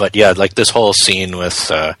 But yeah, like this whole scene with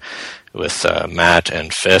Matt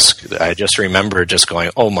and Fisk, I just remember just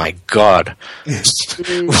going, oh my god,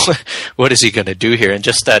 what is he going to do here? And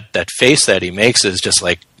just that face that he makes is just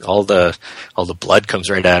like all the blood comes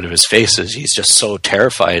right out of his face. He's just so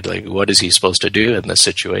terrified. Like, what is he supposed to do in this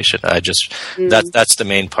situation? That's the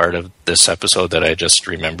main part of this episode that I just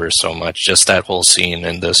remember so much. Just that whole scene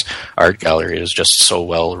in this art gallery is just so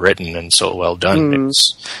well written and so well done.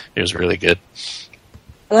 It was really good.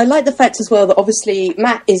 And I like the fact as well that obviously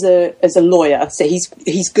Matt is a lawyer, so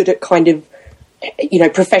he's good at kind of, you know,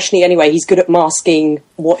 professionally anyway, he's good at masking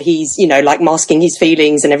what he's, you know, like masking his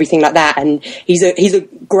feelings and everything like that. And he's a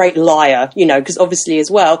great liar, you know, because obviously as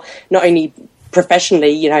well, not only professionally,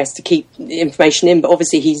 you know, has to keep information in, but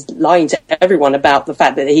obviously he's lying to everyone about the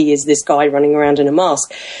fact that he is this guy running around in a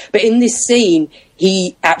mask. But in this scene,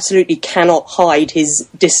 he absolutely cannot hide his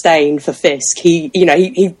disdain for Fisk. He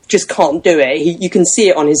just can't do it. You can see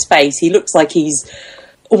it on his face. He looks like he's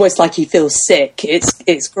almost like he feels sick.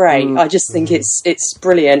 It's great. I just think it's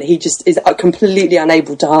brilliant. He just is completely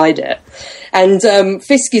unable to hide it. And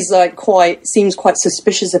Fisk is seems quite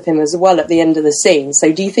suspicious of him as well at the end of the scene.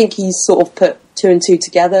 So do you think he's sort of put two and two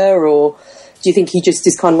together, or do you think he just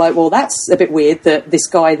is kind of like, well, that's a bit weird that this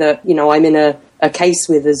guy that, you know, I'm in a case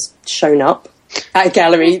with has shown up at a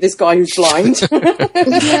gallery, this guy who's blind?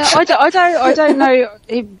 Yeah, I don't know.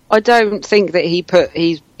 I don't think that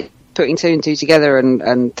he's putting two and two together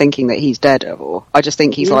and thinking that he's Daredevil. I just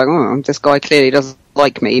think he's like, oh, this guy clearly doesn't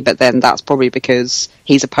like me, but then that's probably because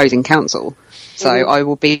he's opposing counsel. So I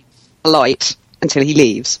will be polite until he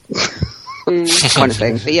leaves, kind of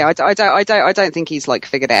thing. But yeah, I don't think he's like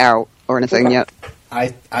figured it out or anything yet.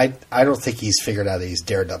 I don't think he's figured out that he's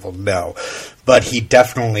Daredevil, no. But he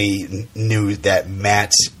definitely knew that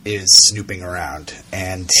Matt is snooping around,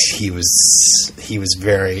 and he was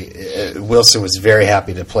very Wilson was very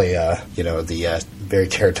happy to play the very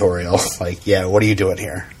territorial, like, yeah, what are you doing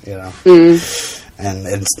here, you know?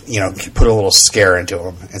 And you know, put a little scare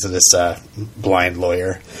into this blind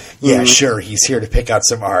lawyer. Yeah, sure, he's here to pick out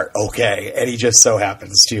some art. Okay, and he just so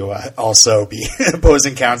happens to also be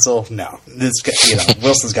opposing counsel. No, this guy, you know,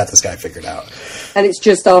 Wilson's got this guy figured out. And it's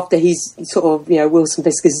just after he's sort of, you know, Wilson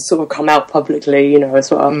Fisk has sort of come out publicly, you know,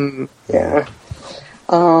 as well. Yeah.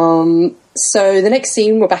 So the next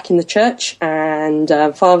scene, we're back in the church, and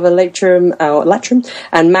Father Latrim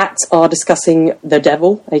and Matt are discussing the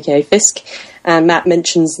devil, aka Fisk. And Matt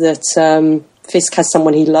mentions that Fisk has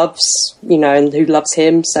someone he loves, you know, and who loves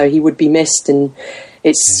him, so he would be missed, and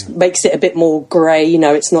it makes it a bit more grey, you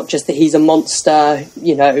know, it's not just that he's a monster,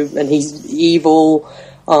 you know, and he's evil.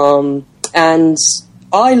 And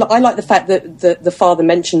I like the fact that the father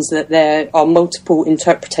mentions that there are multiple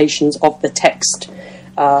interpretations of the text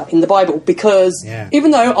in the Bible, because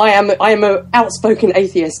even though I am an outspoken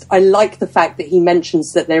atheist, I like the fact that he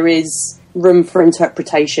mentions that there is room for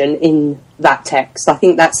interpretation in that text. I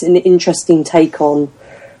think that's an interesting take on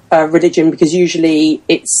religion, because usually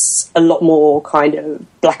it's a lot more kind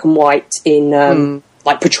of black and white in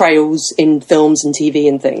like portrayals in films and TV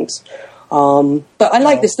and things. But I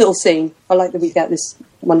like this little scene. I like that we get this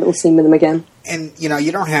one little scene with him again. And, you know,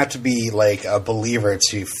 you don't have to be, like, a believer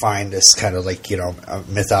to find this kind of, like, you know,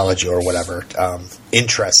 mythology or whatever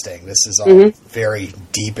interesting. This is all very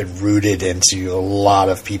deep and rooted into a lot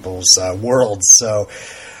of people's worlds. So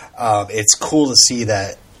it's cool to see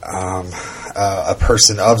that a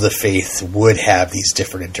person of the faith would have these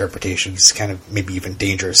different interpretations, kind of maybe even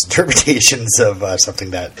dangerous interpretations of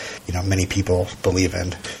something that, you know, many people believe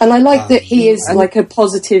in. And I like that he is like a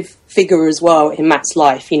positive figure as well in Matt's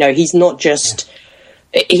life. You know, he's not just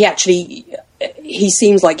he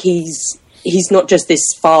seems like he's not just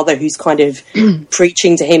this father who's kind of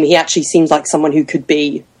preaching to him. He actually seems like someone who could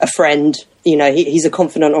be a friend. You know, he's a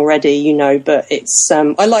confidant already, you know, but it's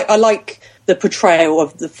I like the portrayal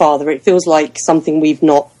of the father. It feels like something we've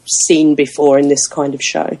not seen before in this kind of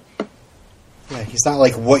show. Yeah, he's not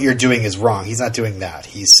like, what you're doing is wrong. He's not doing that.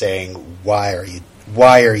 He's saying, why are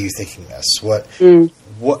you thinking this?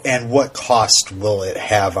 What cost will it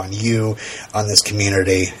have on you, on this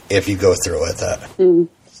community, if you go through with it?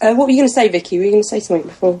 What were you going to say, Vicky? Were you going to say something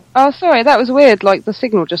before? Oh, sorry, that was weird. Like, the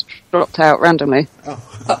signal just dropped out randomly. Oh.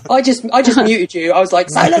 I just muted you. I was like,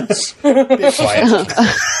 silence! Be quiet.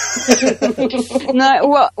 No,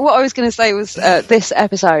 what I was going to say was this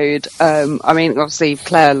episode, I mean, obviously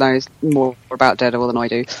Claire knows more about Daredevil than I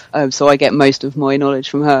do, so I get most of my knowledge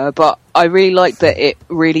from her, but I really like that it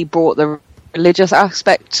really brought the religious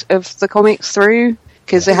aspect of the comics through,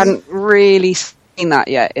 because they hadn't really seen that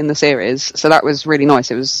yet in the series, so that was really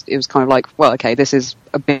nice. It was kind of like, well, okay, this is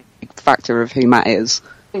a big factor of who Matt is,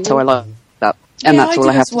 so I like that, and that's all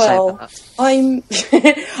I have to say about that.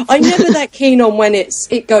 I'm never that keen on when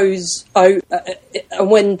it goes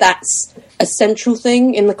when that's a central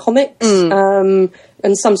thing in the comics, and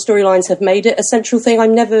some storylines have made it a central thing.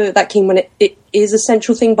 I'm never that keen when it is a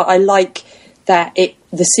central thing, but I like that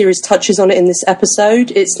the series touches on it in this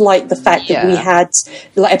episode. It's like the fact that we had,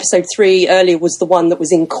 like, episode 3 earlier was the one that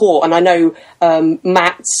was in court, and I know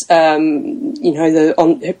Matt, you know,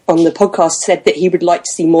 on the podcast said that he would like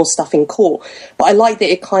to see more stuff in court. But I like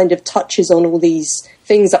that it kind of touches on all these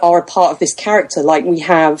things that are a part of this character. Like, we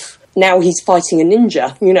have now he's fighting a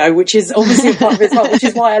ninja, you know, which is obviously a part of it as well, which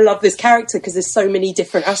is why I love this character, because there's so many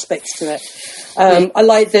different aspects to it. I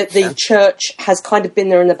like that the church has kind of been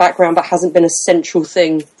there in the background, but hasn't been a central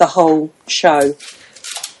thing the whole show.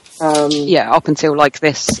 Up until like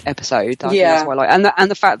this episode. I think that's what I like.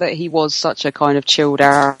 And the fact that he was such a kind of chilled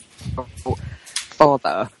out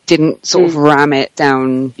father, didn't sort of ram it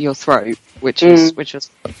down your throat, which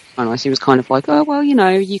was nice. He was kind of like, oh well, you know,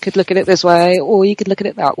 you could look at it this way, or you could look at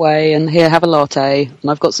it that way, and here, have a latte,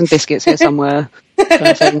 and I've got some biscuits here somewhere. Kind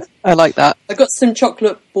of thing. I like that. I've got some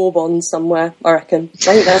chocolate bourbons somewhere, I reckon. I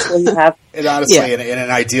think that's what you have. And honestly, in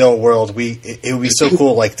an ideal world, it would be so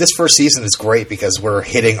cool. Like, this first season is great because we're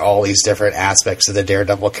hitting all these different aspects of the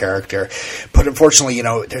Daredevil character. But unfortunately, you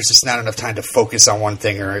know, there's just not enough time to focus on one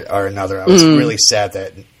thing or another. I was really sad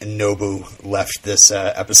that Nobu left this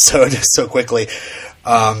episode so quickly.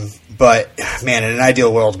 But, man, in an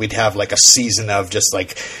ideal world, we'd have, like, a season of just,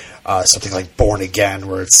 like, something like Born Again,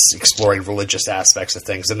 where it's exploring religious aspects of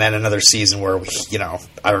things, and then another season where we, you know,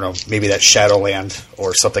 I don't know, maybe that Shadowland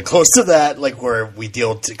or something close to that, like where we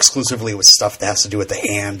deal exclusively with stuff that has to do with the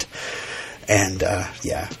hand. And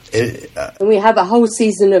and we have a whole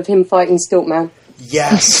season of him fighting Stiltman.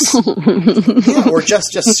 Yes. Or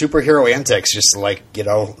just superhero antics, just like, you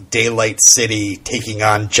know, Daylight City taking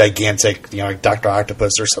on gigantic, you know, like Dr.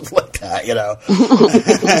 Octopus or something like that, you know.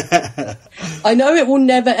 I know it will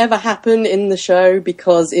never ever happen in the show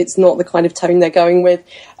because it's not the kind of tone they're going with.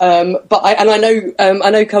 But I know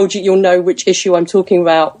Kuljit, you'll know which issue I'm talking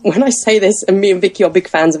about when I say this, and me and Vicky are big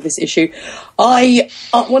fans of this issue. One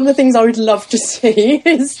of the things I would love to see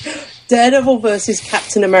is Daredevil versus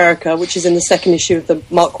Captain America, which is in the second issue of the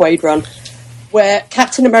Mark Waid run, where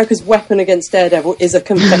Captain America's weapon against Daredevil is a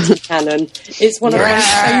confetti cannon. It's one of my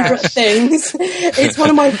favourite things. It's one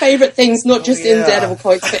of my favourite things, not just in Daredevil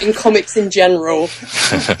comics, but in comics in general.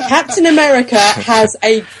 Captain America has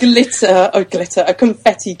a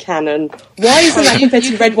confetti cannon. Why isn't that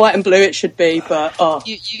confetti red, white and blue? It should be, but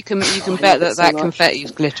you can bet that confetti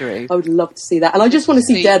is glittery. I would love to see that, and I just want to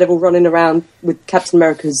see Daredevil running around with Captain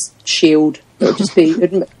America's shield.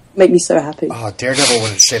 It'd make me so happy. Oh, Daredevil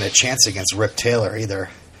wouldn't stand a chance against Rip Taylor either.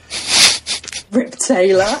 Rip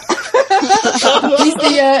Taylor. he's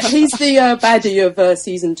the baddie of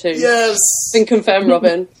season 2. Yes. Been confirmed,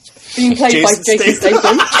 Robin. Being played by Jason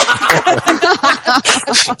Statham.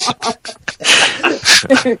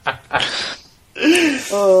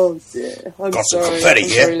 Oh dear. I'm sorry,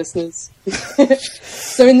 listeners.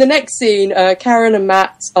 So in the next scene, Karen and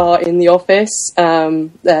Matt are in the office.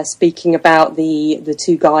 They're speaking about the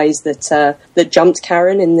two guys that jumped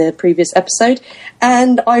Karen in the previous episode.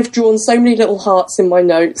 And I've drawn so many little hearts in my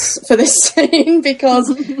notes for this scene because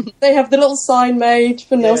they have the little sign made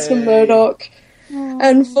for Nelson Murdoch.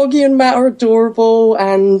 And Foggy and Matt are adorable,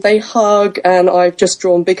 and they hug, and I've just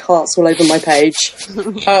drawn big hearts all over my page.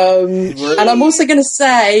 And I'm also going to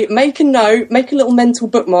say, make a little mental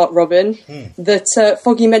bookmark, Robin, that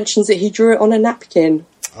Foggy mentions that he drew it on a napkin.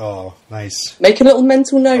 Oh, nice. Make a little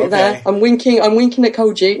mental note there. I'm winking at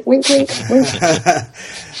Kuljit. Wink, wink, wink.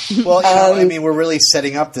 Well, you know, I mean, we're really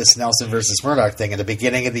setting up this Nelson versus Murdoch thing. At the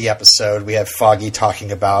beginning of the episode, we have Foggy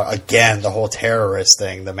talking about, again, the whole terrorist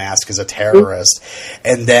thing. The Mask is a terrorist.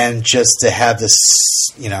 And then just to have this,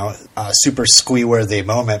 you know, super squee-worthy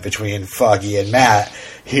moment between Foggy and Matt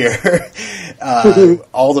here,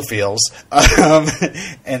 all the feels.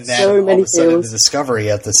 And then so all of a sudden, the discovery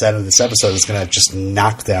at the end of this episode is going to just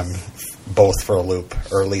knock them both for a loop,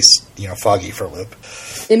 or at least, you know, Foggy for a loop.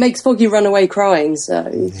 It makes Foggy run away crying, so,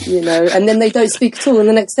 you know, and then they don't speak at all in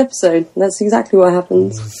the next episode. That's exactly what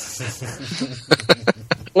happens.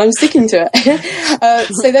 I'm sticking to it.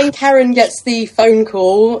 So then Karen gets the phone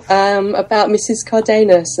call about Mrs.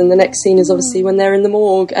 Cardenas, and the next scene is obviously when they're in the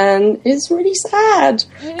morgue, and it's really sad,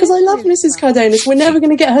 because I love Mrs. Cardenas. We're never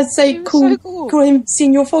going to get her to say, call him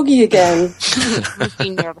Senior Foggy again.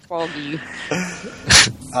 Senior Foggy.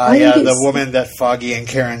 The woman that Foggy and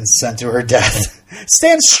Karen sent to her death.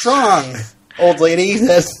 Stand strong, old lady.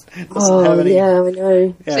 That have any... yeah, I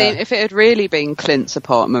know. Yeah. See, if it had really been Clint's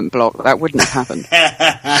apartment block, that wouldn't have happened.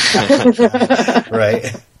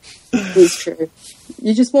 Right. It's true.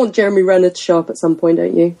 You just want Jeremy Renner to show up at some point,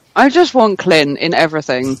 don't you? I just want Clint in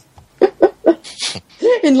everything.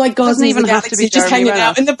 In like Guardians even of the have to Galaxy, be just Jeremy hanging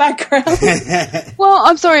out Renner. in the background. Well,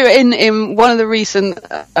 I'm sorry, in one of the recent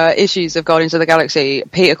issues of Guardians of the Galaxy,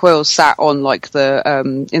 Peter Quill sat on like the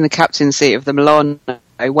in the captain's seat of the Milan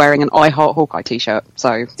wearing an I Heart Hawkeye t-shirt.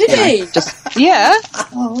 So Did he? Just yeah.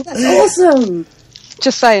 Oh, that's awesome.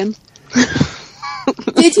 Just saying.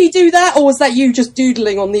 Did he do that, or was that you just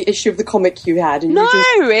doodling on the issue of the comic you had? And No,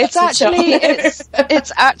 it's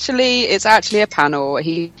actually a panel.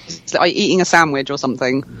 He's like eating a sandwich or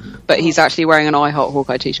something, but he's actually wearing an I Heart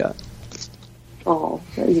Hawkeye t-shirt. Oh,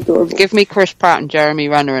 that is adorable. Give me Chris Pratt and Jeremy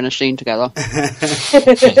Renner in a scene together.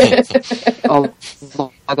 Oh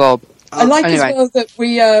my god! I like as well that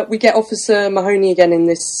we get Officer Mahoney again in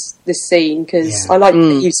this scene, because I like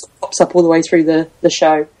that he pops up all the way through the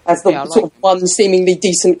show as the sort of one seemingly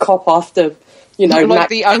decent cop after, Matt the got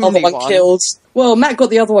the other one killed. Well, Matt got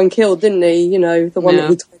the other one killed, didn't he? The one that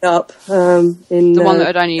he tied up. In the one that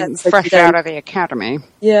had only fresh out of the academy.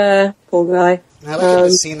 Yeah, poor guy. I like in the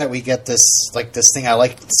scene that we get this thing I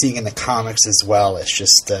like seeing in the comics as well. It's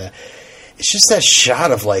just that shot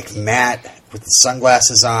of like Matt with the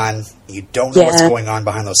sunglasses on. You don't know what's going on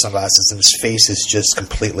behind those sunglasses, and his face is just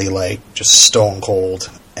completely just stone cold,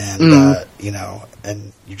 and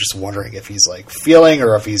and you're just wondering if he's like feeling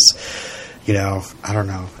or if he's, I don't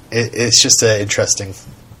know. It's just an interesting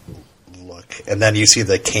look, and then you see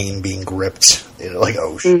the cane being gripped. Like,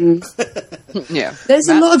 oh shit. Yeah, there's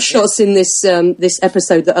a lot of shots in this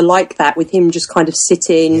episode that are like that, with him just kind of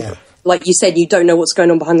sitting. Yeah. Like you said, you don't know what's going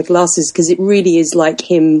on behind the glasses, because it really is like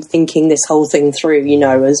him thinking this whole thing through,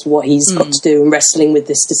 as what he's got to do and wrestling with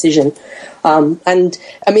this decision. And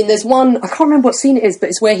I mean, there's one, I can't remember what scene it is, but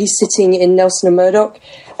it's where he's sitting in Nelson and Murdoch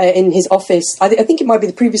in his office. I think it might be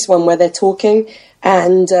the previous one where they're talking,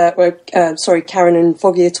 and Karen and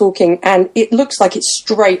Foggy are talking, and it looks like it's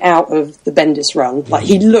straight out of the Bendis run. Like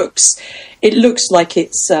it looks like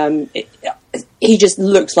it's he just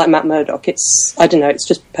looks like Matt Murdock. I don't know, it's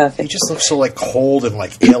just perfect. He just looks so like cold and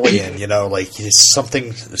like alien, like it's something.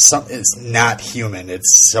 It's not human.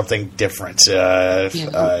 It's something different.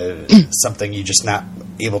 Something you're just not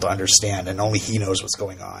able to understand, and only he knows what's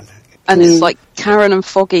going on. And it's like Karen and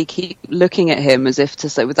Foggy keep looking at him as if to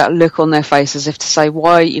say, with that look on their face, as if to say,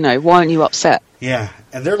 why aren't you upset? Yeah,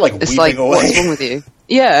 and they're like it's weeping like, away. What's wrong with you?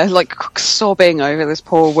 Yeah, like sobbing over this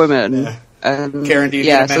poor woman. Yeah. Karen, do you need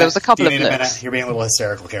a minute? So there was a couple of minutes. You're being a little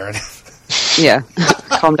hysterical, Karen. Yeah,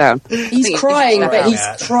 calm down. He's crying, but he's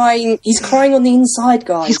crying. He's crying on the inside,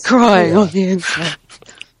 guys. He's crying on the inside.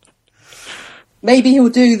 Maybe he'll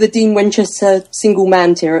do the Dean Winchester single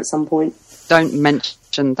man tier at some point. Don't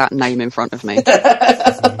mention that name in front of me.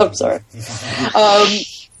 I'm sorry.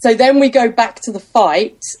 So then we go back to the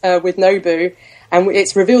fight with Nobu, and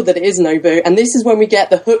it's revealed that it is Nobu, and this is when we get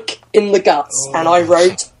the hook in the guts, and I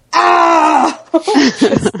wrote, "Ah,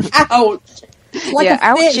 ouch!" Like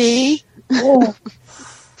ouchie. Oh.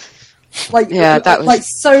 Like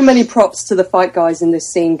so many props to the fight guys in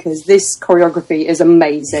this scene, because this choreography is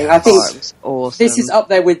amazing. I think awesome. This is up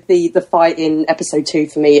there with the fight in episode 2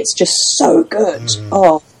 for me. It's just so good.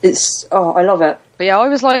 I love it. But yeah, I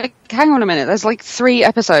was like, hang on a minute, there's like 4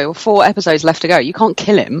 episodes left to go. You can't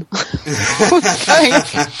kill him.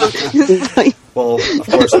 Well, of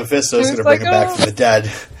course, Mephisto's going to bring him back from the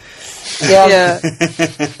dead. Yeah.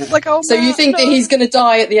 Like, so you think that he's going to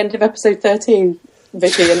die at the end of episode 13?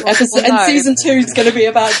 Vicky, and season 2 is going to be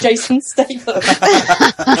about Jason Statham.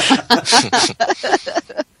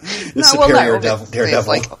 Daredevil.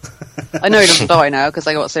 Like, I know he doesn't die now because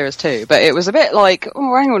they got series 2, but it was a bit like,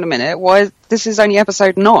 oh, hang on a minute, this is only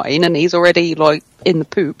episode 9 and he's already like in the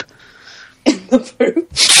poop. In the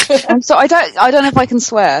poop. So I don't know if I can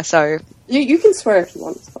swear. So you can swear if you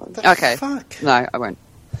want. It's fine. Okay. Fuck? No, I won't.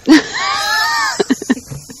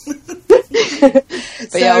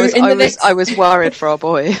 But yeah, I was worried for our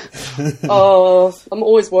boy. Oh, I'm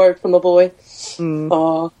always worried for my boy.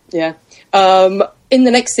 Oh, yeah. In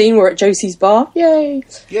the next scene, we're at Josie's bar. Yay!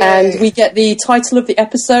 And we get the title of the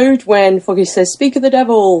episode when Foggy says, "Speak of the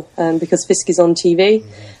devil," because Fisk is on TV.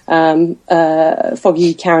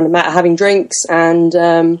 Foggy, Karen and Matt are having drinks, and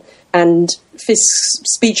Fisk's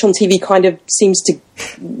speech on TV kind of seems to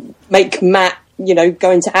make Matt,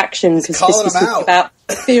 go into action, because Fisk is talking about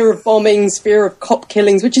fear of bombings, fear of cop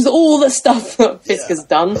killings, which is all the stuff that Fisk has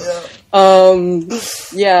done. And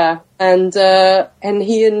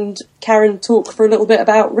he and Karen talk for a little bit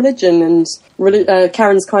about religion, and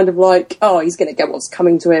Karen's kind of like, oh, he's going to get what's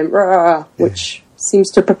coming to him, which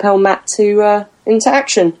seems to propel Matt to into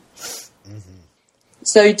action.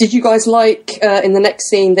 So, did you guys like in the next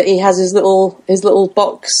scene that he has his little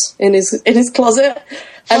box in his closet?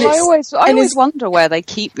 And I always wonder where they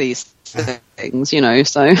keep these things,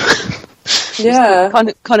 So yeah,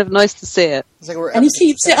 kind of nice to see it. And he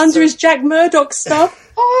keeps it under his Jack Murdoch stuff.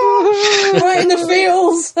 Oh, right in the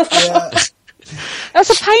feels. That's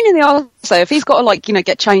a pain in the arse, though. If he's got to, like,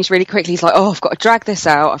 get changed really quickly, he's like, oh, I've got to drag this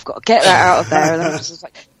out. I've got to get that out of there. And then it's just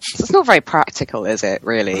like, it's not very practical, is it,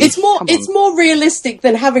 really? It's more realistic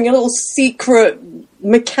than having a little secret,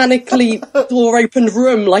 mechanically door-opened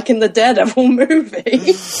room like in the Daredevil movie.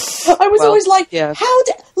 I was always like, yeah. how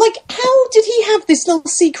did he have this little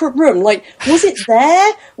secret room? Like, was it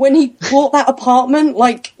there when he bought that apartment?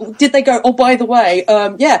 Like, did they go, oh, by the way,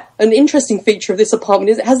 an interesting feature of this apartment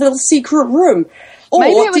is it has a little secret room. Or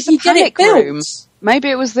Maybe it was did he get it built? room. Maybe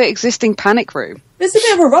it was the existing panic room. There's a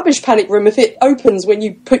bit of a rubbish panic room if it opens when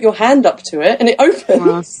you put your hand up to it, and it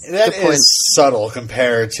opens. That is subtle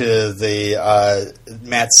compared to the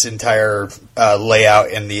Matt's entire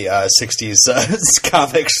layout in the 60s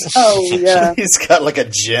comics. Oh, yeah. He's got like a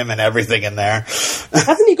gym and everything in there.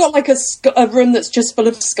 Hasn't he got like a room that's just full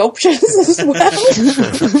of sculptures as well?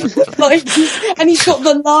 And he's got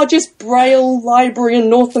the largest Braille library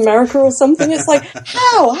in North America or something. It's like,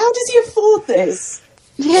 how? How does he afford this?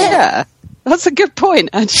 Yeah. That's a good point,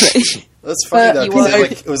 actually. That's funny though,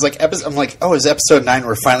 because it was like I'm like, oh, it's episode 9.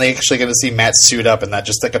 We're finally actually going to see Matt suit up, and that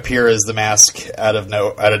just like appear as the mask out of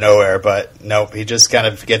nowhere. But nope, he just kind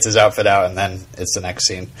of gets his outfit out, and then it's the next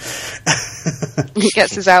scene. He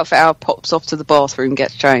gets his outfit out, pops off to the bathroom,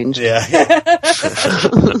 gets changed. Yeah.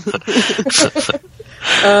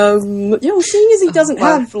 Seeing as he doesn't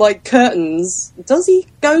have like curtains, does he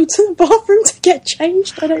go to the bathroom to get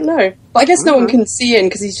changed? I don't know. But I guess no one can see in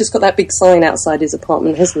because he's just got that big sign outside his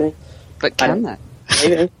apartment, hasn't he? But can they?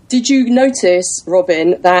 Maybe. Did you notice,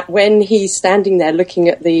 Robin, that when he's standing there looking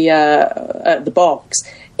at the box,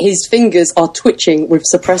 his fingers are twitching with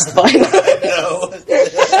suppressed violence? No.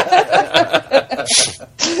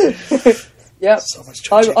 Yep. So much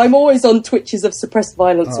twitching. I'm always on twitches of suppressed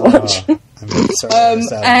violence watch.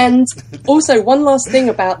 And also, one last thing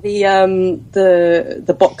about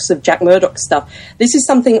the box of Jack Murdoch stuff. This is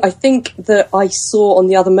something I think that I saw on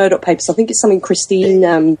the other Murdoch papers. I think it's something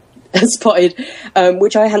Christine spotted,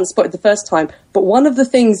 which I hadn't spotted the first time. But one of the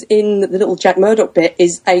things in the little Jack Murdoch bit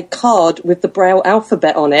is a card with the Braille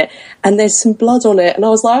alphabet on it, and there's some blood on it. And I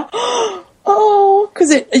was like, oh, because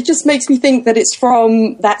it just makes me think that it's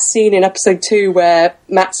from that scene in episode 2 where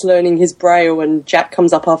Matt's learning his Braille and Jack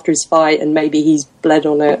comes up after his fight and maybe he's bled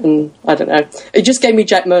on it, and I don't know. It just gave me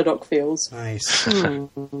Jack Murdoch feels. Nice.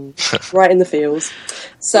 Right in the feels.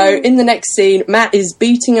 So in the next scene, Matt is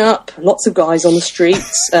beating up lots of guys on the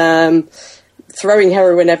streets, throwing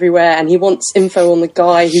heroin everywhere, and he wants info on the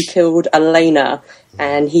guy who killed Elena.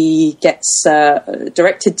 And he gets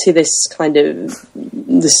directed to this sort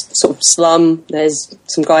of slum. There's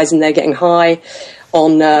some guys in there getting high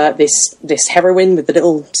on this heroin with the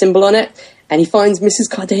little symbol on it. And he finds Mrs.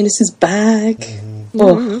 Cardenas's bag.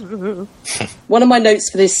 Oh. One of my notes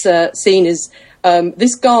for this scene is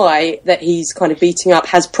this guy that he's kind of beating up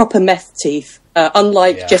has proper meth teeth.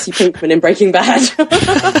 Unlike Jesse Pinkman in Breaking Bad.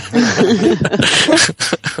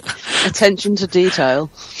 Attention to detail.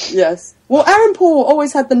 Yes. Well, Aaron Paul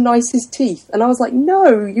always had the nicest teeth, and I was like,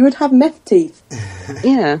 no, you would have meth teeth.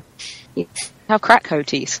 Yeah. You have crack-ho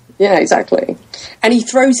teeth. Yeah, exactly. And he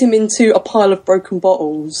throws him into a pile of broken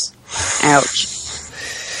bottles. Ouch.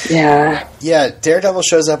 Yeah. Yeah, Daredevil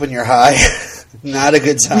shows up when you're high. Not a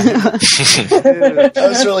good time. That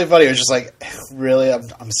was really funny. It was just like, really?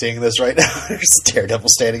 I'm seeing this right now? There's Daredevil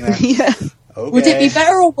standing there. Yeah. Okay. Would it be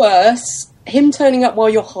better or worse, him turning up while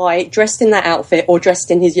you're high, dressed in that outfit, or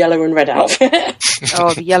dressed in his yellow and red outfit?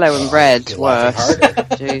 Oh, the yellow and red. Worse.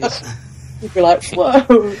 Jeez. You'd be like,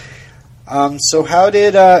 whoa. So how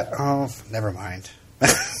did... never mind.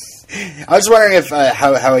 I was wondering if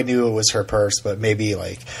how I knew it was her purse, but maybe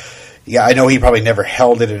like... Yeah, I know he probably never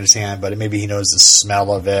held it in his hand, but maybe he knows the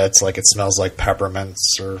smell of it. Like it smells like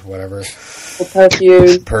peppermints or whatever. Or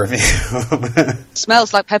perfume. Perfume.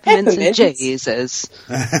 Smells like peppermints and Jesus.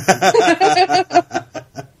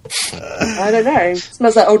 I don't know.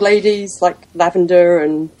 Smells like old ladies, like lavender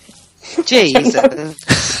and... Jesus.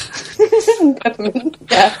 and peppermint,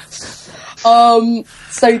 yeah.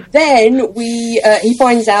 So then he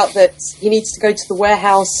finds out that he needs to go to the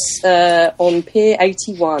warehouse on Pier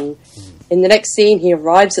 81. In the next scene, he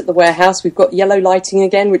arrives at the warehouse. We've got yellow lighting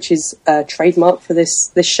again, which is a trademark for this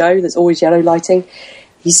show. There's always yellow lighting.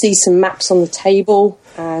 He sees some maps on the table,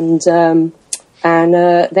 and then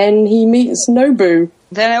he meets Nobu.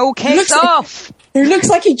 Then it all kicks off. who looks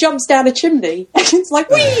like he jumps down a chimney. It's like,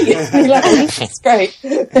 whee! It's great.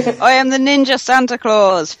 I am the ninja Santa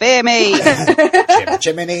Claus. Fear me.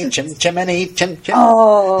 Chimney, chimney, chim.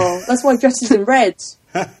 Oh, that's why he dresses in red.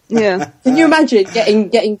 Yeah. Can you imagine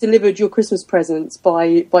getting delivered your Christmas presents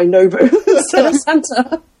by Nobu instead of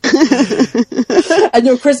Santa? And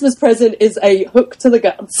your Christmas present is a hook to the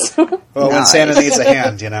guts. Well, when Santa needs a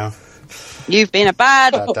hand, you know. You've been a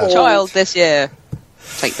bad child this year.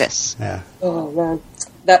 Take this. Yeah. Oh, man.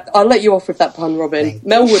 I'll let you off with that pun, Robin.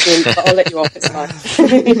 Mel wouldn't, but I'll let you off. It's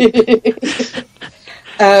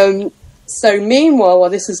fine. So meanwhile, while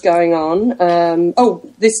this is going on,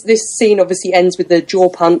 this scene obviously ends with the jaw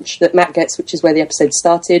punch that Matt gets, which is where the episode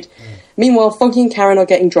started. Meanwhile, Foggy and Karen are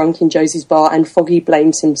getting drunk in Josie's bar, and Foggy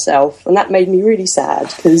blames himself, and that made me really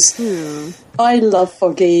sad, because I love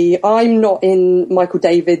Foggy. I'm not in Michael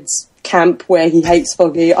David's camp where he hates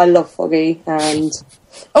Foggy. I love Foggy, and...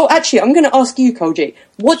 Oh, actually, I'm going to ask you, Kuljit,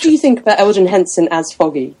 what do you think about Eldon Henson as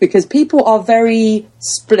Foggy? Because people are very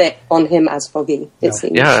split on him as Foggy, it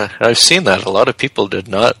seems. Yeah, I've seen that. A lot of people did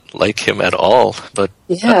not like him at all. But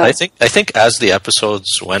I think as the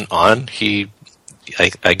episodes went on,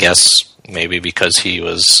 I guess maybe because he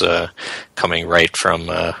was coming right from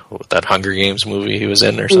that Hunger Games movie he was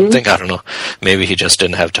in or something. I don't know. Maybe he just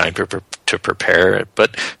didn't have time to prepare.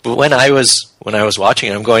 But when I was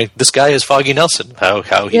watching it, I'm going, this guy is Foggy Nelson. How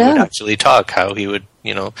he would actually talk, how he would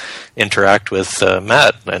interact with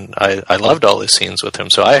Matt, and I loved all his scenes with him.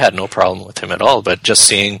 So I had no problem with him at all. But just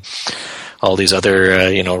seeing all these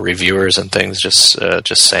other reviewers and things just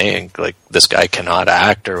saying like this guy cannot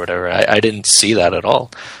act or whatever, I didn't see that at all.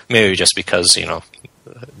 Maybe just because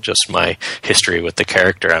just my history with the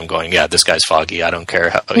character, I'm going, yeah, this guy's Foggy, I don't care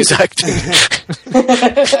how he's acting.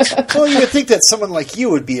 Well, you would think that someone like you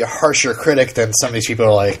would be a harsher critic than some of these people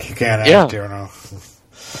are like, you can't act,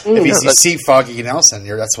 If you see Foggy Nelson,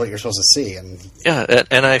 that's what you're supposed to see. And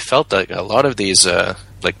I felt like a lot of these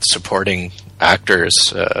like supporting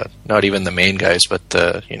actors, not even the main guys, but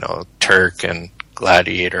the Turk and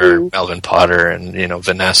Gladiator, Melvin Potter, and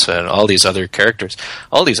Vanessa, and all these other characters.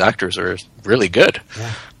 All these actors were really good.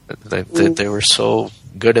 Yeah. They were so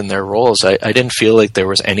good in their roles. I didn't feel like there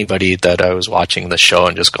was anybody that I was watching the show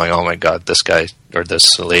and just going, oh my god, this guy or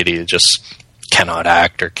this lady just cannot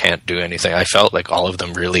act or can't do anything. I felt like all of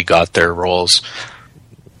them really got their roles,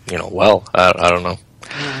 well. I don't know.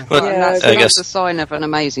 But I guess a sign of an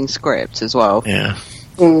amazing script as well. Yeah.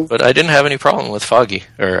 But I didn't have any problem with Foggy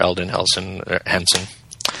or Eldon Henson.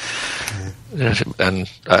 And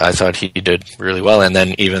I thought he did really well. And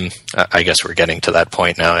then even, I guess we're getting to that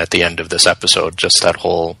point now at the end of this episode, just that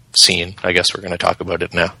whole scene. I guess we're going to talk about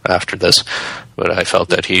it now after this. But I felt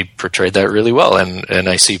that he portrayed that really well. And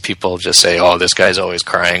I see people just say, oh, this guy's always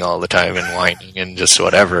crying all the time and whining and just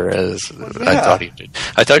whatever. I thought he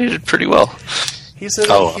did pretty well. He's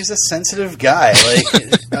a sensitive guy.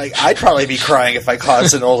 Like I'd probably be crying if I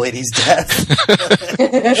caused an old lady's death.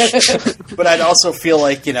 But I'd also feel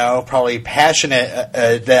like probably passionate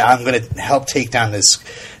that I'm going to help take down this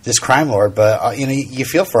crime lord. But you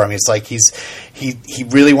feel for him. It's like he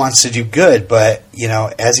really wants to do good, but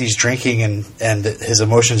as he's drinking and his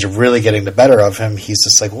emotions are really getting the better of him, he's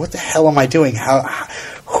just like, what the hell am I doing?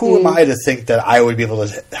 Who am I to think that I would be able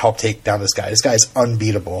to help take down this guy? This guy's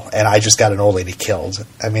unbeatable, and I just got an old lady killed.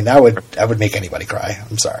 I mean, that would make anybody cry.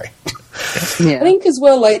 I'm sorry. Yeah. I think as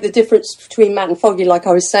well, like the difference between Matt and Foggy, like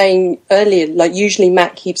I was saying earlier, like usually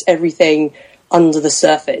Matt keeps everything under the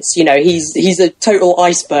surface. He's a total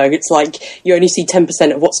iceberg. It's like you only see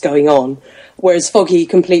 10% of what's going on, whereas Foggy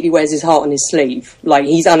completely wears his heart on his sleeve. Like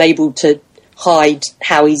he's unable to hide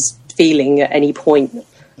how he's feeling at any point.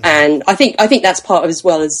 And I think that's part of as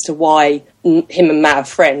well as to why him and Matt are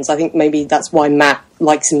friends. I think maybe that's why Matt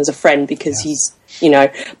likes him as a friend, because he's,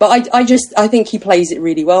 but I think he plays it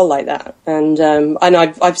really well like that. And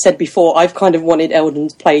I've said before, I've kind of wanted Eldon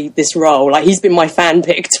to play this role. Like he's been my fan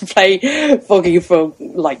pick to play Foggy for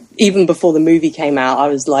even before the movie came out. I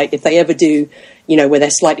was like, if they ever do, where they're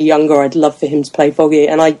slightly younger, I'd love for him to play Foggy.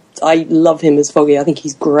 And I love him as Foggy. I think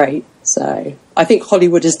he's great. So I think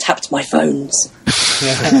Hollywood has tapped my phones.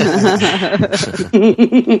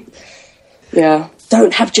 Yeah.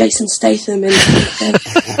 Don't have Jason Statham in.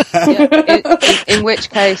 In which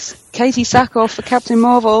case, Katie Sackhoff for Captain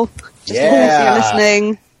Marvel. Just if you're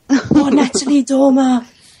listening. Oh, Natalie Dormer.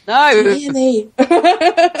 No. Can you hear me?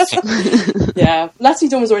 Yeah. Natalie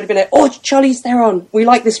Dormer's already been there. Oh, Charlize Theron. We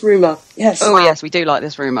like this rumour. Yes. Oh, yes, we do like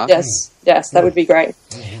this rumour. Yes, that would be great.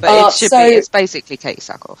 But it's basically Katie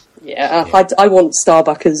Sackhoff. Yeah, I want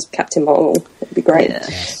Starbuck as Captain Marvel. It'd be great.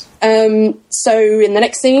 Yes. So in the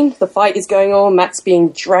next scene, the fight is going on. Matt's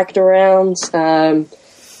being dragged around.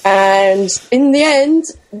 And in the end,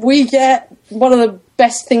 we get one of the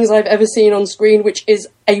best things I've ever seen on screen, which is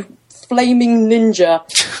a flaming ninja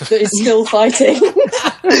that is still fighting.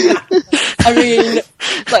 I mean,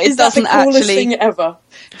 like, is that the coolest thing ever?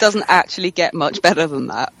 It doesn't actually get much better than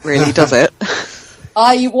that, really, does it?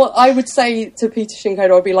 What I would say to Peter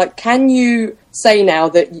Shinkoda, I'd be like, can you say now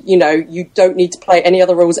that, you know, you don't need to play any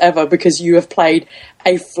other roles ever because you have played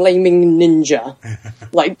a flaming ninja?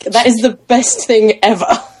 Like, that is the best thing ever.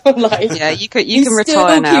 Like, yeah, you can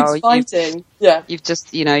retire now. Fighting. Yeah, you've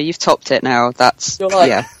just, you know, you've topped it now. That's You're like,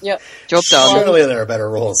 yeah, job done. Surely there are better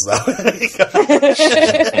roles, though.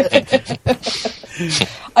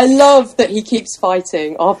 I love that he keeps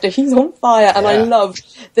fighting after he's on fire, and I love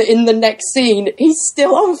that in the next scene he's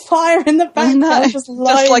still on fire in the background, just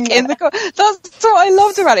like in the That's what I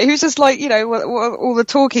loved about it. He was just like, you know, all the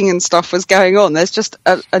talking and stuff was going on. There's just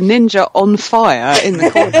a ninja on fire in the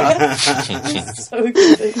corner. So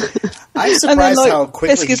good. I'm surprised how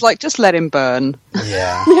quickly Fisk is like, just let him burn.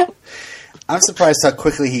 Yeah. I'm surprised how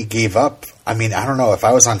quickly he gave up. I mean, I don't know. If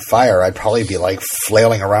I was on fire, I'd probably be, like,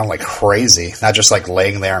 flailing around like crazy. Not just, like,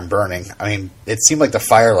 laying there and burning. I mean, it seemed like the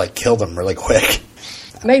fire, like, killed him really quick.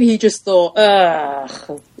 Maybe he just thought,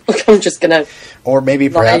 I'm just gonna... Or maybe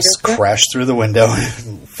perhaps crash through the window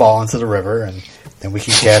and fall into the river, and then we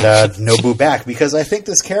can get Nobu back. Because I think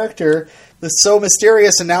this character is so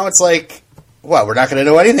mysterious, and now it's like, what, we're not going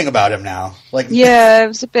to know anything about him now. Like, yeah, it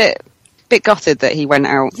was a bit gutted that he went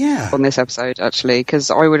out Yeah. on this episode, actually, because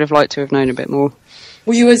I would have liked to have known a bit more.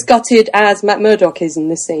 Were you as gutted as Matt Murdock is in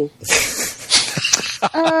this scene?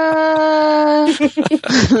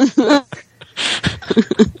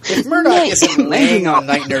 If Murdoch isn't laying on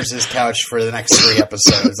Night Nurse's couch for the next 3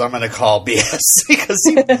 episodes, I'm going to call BS, because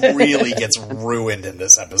he really gets ruined in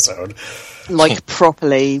this episode. Like,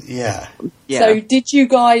 properly. Yeah. So did you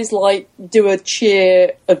guys, like, do a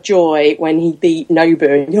cheer of joy when he beat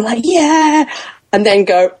Nobu? And you're like, yeah! And then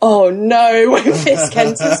go, oh no, when Fisk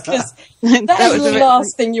enters, because that is the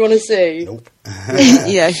last thing you want to see. Nope.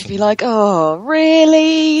 Yeah, you'd be like, oh,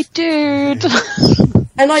 really? Dude?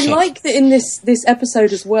 And I like that in this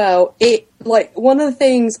episode as well, it, like, one of the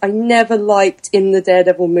things I never liked in the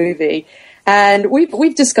Daredevil movie, and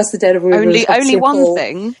we've discussed the Daredevil movie. Only one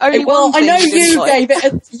thing. I know you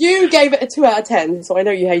gave it a 2 out of 10, so I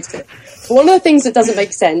know you hated it. But one of the things that doesn't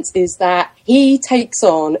make sense is that he takes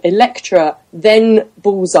on Elektra, then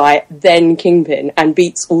Bullseye, then Kingpin, and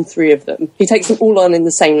beats all 3 of them. He takes them all on in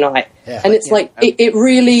the same night, and it's it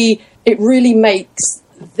really makes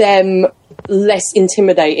them less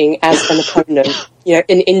intimidating as an opponent, you know,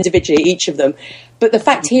 individually, each of them. But the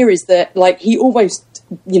fact here is that, like, he almost,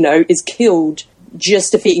 you know, is killed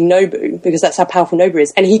just defeating Nobu, because that's how powerful Nobu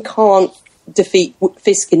is, and he can't defeat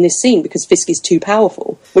Fisk in this scene because Fisk is too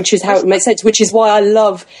powerful, which is how it makes sense, which is why I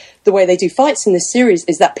love the way they do fights in this series,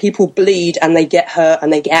 is that people bleed and they get hurt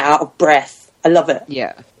and they get out of breath. I love it.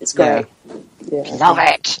 Yeah. It's great. Yeah. Love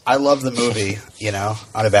it. I love the movie, you know,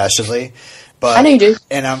 unabashedly. But, I know you do.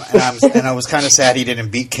 And I was kind of sad he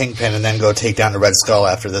didn't beat Kingpin and then go take down the Red Skull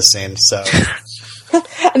after this scene. So,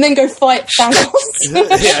 and then go fight Thanos.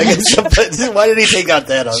 yeah, I guess. But why did he take out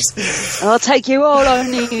Thanos? I'll take you all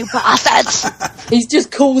on, you bastards. He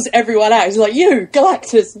just calls everyone out. He's like, "You,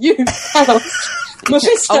 Galactus. You, Thanos.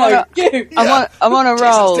 Mephisto. You." I'm on a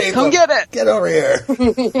roll. Come get it. Get over here.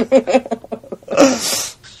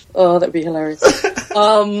 Oh, that'd be hilarious.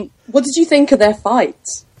 What did you think of their fight?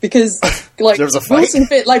 Because, like, there was a fight?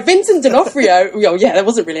 Vincent D'Onofrio. Well, yeah, there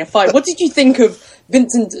wasn't really a fight. What did you think of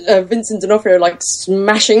Vincent D'Onofrio, like,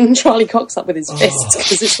 smashing Charlie Cox up with his fists?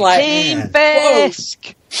 Because it's like, Team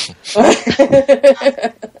Fisk.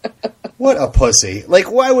 What a pussy!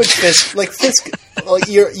 Like, why would Fisk? Like, Fisk. Like,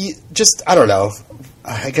 you just. I don't know.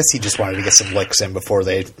 I guess he just wanted to get some licks in before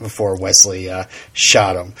Wesley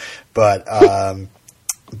shot him, but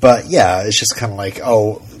yeah, it's just kind of like,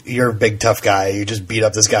 oh, you're a big tough guy. You just beat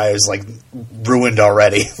up this guy who's like ruined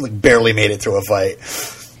already, like barely made it through a fight.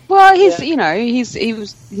 Well, he's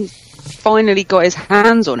finally got his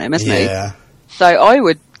hands on him, hasn't he? Yeah. So I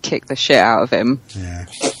would kick the shit out of him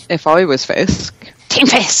if I was Fisk. Team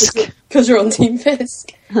Fisk, because you're on Team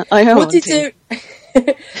Fisk. I am. What did you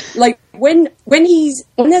like when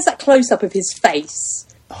there's that close up of his face?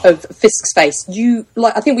 Of Fisk's face,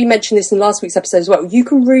 I think we mentioned this in last week's episode as well. You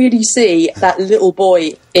can really see that little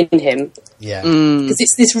boy in him, because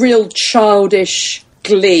it's this real childish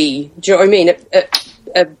glee. Do you know what I mean?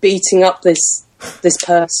 At beating up this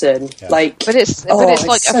person, but it's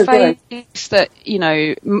like so a face that, you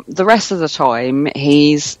know, the rest of the time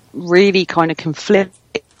he's really kind of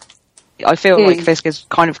conflicted I feel like Fisk is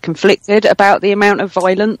kind of conflicted about the amount of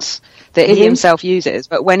violence that he himself uses,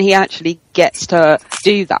 but when he actually gets to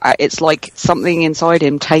do that, it's like something inside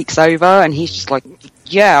him takes over, and he's just like,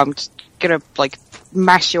 yeah, I'm just gonna like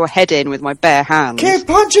mash your head in with my bare hands. Keep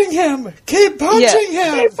punching him! Keep punching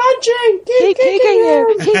him! Keep punching! Keep kicking him!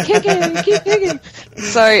 Keep kicking him! Keep kicking!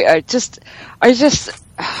 So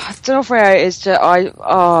D'Onofrio is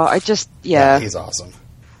just, Yeah, he's awesome.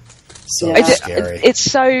 So scary. It's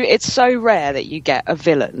so rare that you get a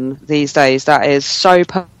villain these days that is so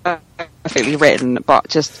perfectly written, but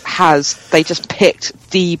they just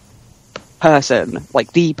picked the person,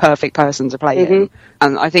 like the perfect person to play him.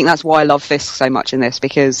 And I think that's why I love Fisk so much in this,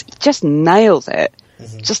 because he just nails it.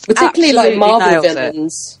 Just particularly like Marvel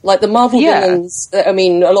villains, like the Marvel villains. I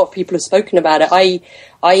mean, a lot of people have spoken about it.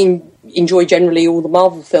 I enjoy generally all the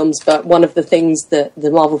Marvel films, but one of the things that the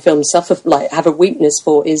Marvel films have a weakness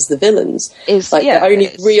for is the villains. The only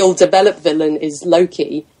real developed villain is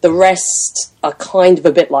Loki. The rest are kind of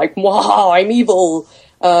a bit like, wow, I'm evil.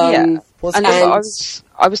 I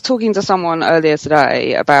was talking to someone earlier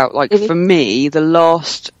today about, like, for me, the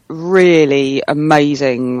last really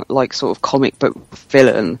amazing, like, sort of comic book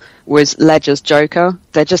villain was Ledger's Joker.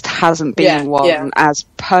 There just hasn't been one as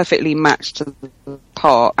perfectly matched to the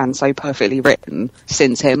part and so perfectly written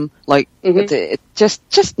since him. Like, it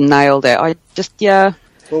just nailed it.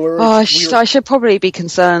 I should probably be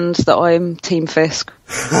concerned that I'm Team Fisk.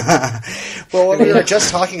 Well, what we were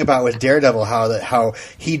just talking about with Daredevil, how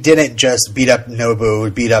he didn't just beat up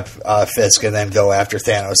Nobu, beat up Fisk, and then go after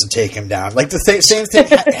Thanos and take him down. Like the same thing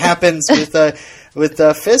happens with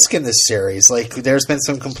Fisk in this series. Like, there's been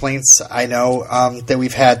some complaints I know that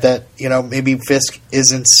we've had that maybe Fisk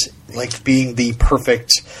isn't like being the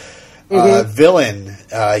perfect villain.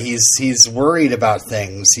 He's worried about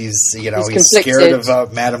things. He's scared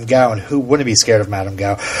of Madame Gao, and who wouldn't be scared of Madame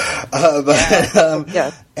Gao?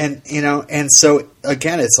 And so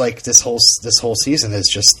again, it's like this whole season is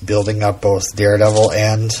just building up both Daredevil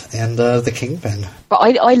and the Kingpin. But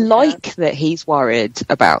I like that he's worried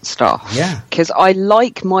about stuff. Yeah, because I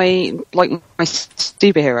like my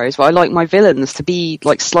superheroes, but I like my villains to be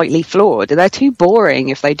like slightly flawed. They're too boring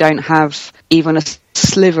if they don't have even a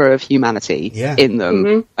sliver of humanity in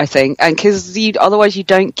them, I think, and because otherwise you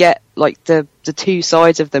don't get like the two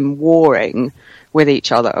sides of them warring with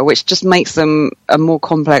each other, which just makes them a more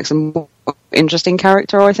complex and more interesting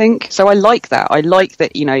character, I think. So I like that. I like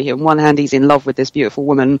that, on one hand he's in love with this beautiful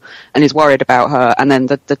woman and is worried about her, and then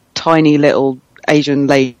the tiny little Asian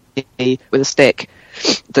lady with a stick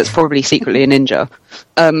that's probably secretly a ninja.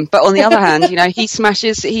 But on the other hand, he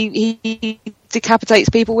smashes, he decapitates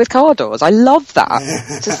people with car doors. I love that.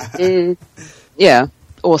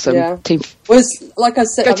 Awesome. Yeah. Team. Like I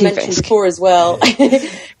said, I've mentioned before as well.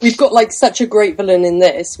 We've got like such a great villain in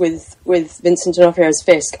this with Vincent D'Onofrio as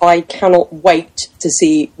Fisk. I cannot wait to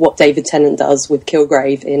see what David Tennant does with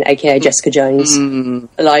Kilgrave in AKA Jessica Jones.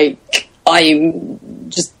 Like, I'm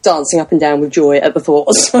just dancing up and down with joy at the thought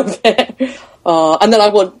of it. And then I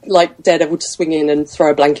want like Daredevil to swing in and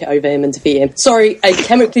throw a blanket over him and defeat him. Sorry, a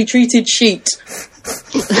chemically treated sheet.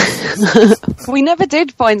 We never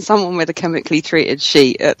did find someone with a chemically treated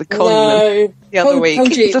sheet at the con the other week.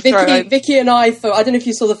 Kuljit, Vicky and I don't know if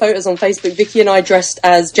you saw the photos on Facebook, Vicky and I dressed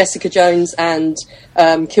as Jessica Jones and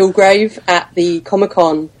Kilgrave at the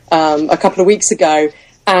Comic-Con a couple of weeks ago.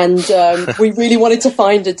 And we really wanted to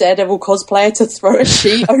find a Daredevil cosplayer to throw a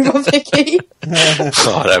sheet over Vicky. Oh,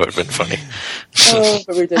 that would have been funny.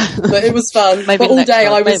 But we didn't. But it was fun. Maybe but all day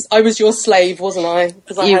I was your slave, wasn't I?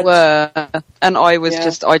 You were, and I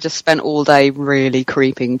was I just spent all day really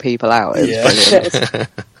creeping people out. Yeah,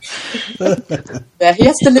 he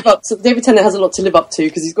has to live up to. David Tennant has a lot to live up to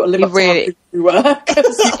because he's got to live up to how work.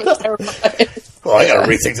 Well, I got to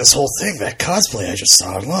rethink this whole thing. That cosplay I just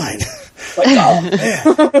saw online.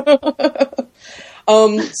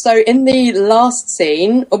 So in the last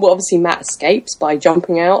scene, obviously Matt escapes by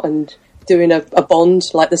jumping out and doing a bond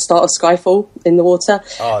like the start of Skyfall in the water.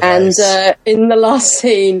 Oh, nice. And in the last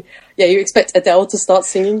scene, you expect Adele to start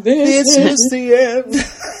singing "This is the end."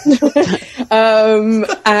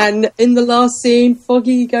 And in the last scene,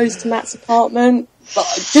 Foggy goes to Matt's apartment. But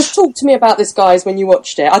just talk to me about this, guys, when you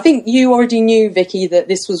watched it. I think you already knew, Vicky, that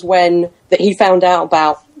this was that he found out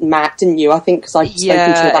about Matt, didn't you? I think because I'd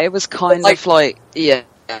spoken to him about it was kind of like,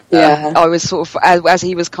 I was sort of, as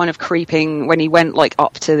he was kind of creeping, when he went like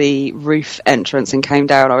up to the roof entrance and came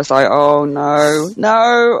down, I was like, oh no,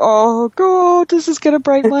 oh god, this is going to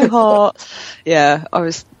break my heart. I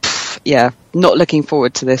was, not looking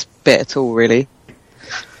forward to this bit at all, really.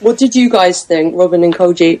 What did you guys think, Robin and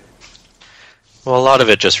Kuljit? Well, a lot of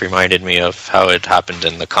it just reminded me of how it happened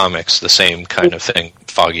in the comics. The same kind of thing.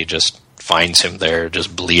 Foggy just finds him there,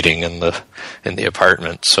 just bleeding in the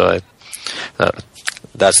apartment. So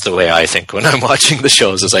that's the way I think when I'm watching the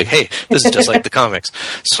shows. It's like, hey, this is just like the comics.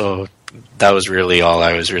 So that was really all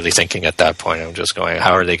I was really thinking at that point. I'm just going,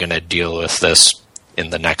 how are they going to deal with this in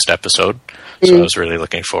the next episode? So I was really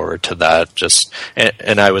looking forward to that.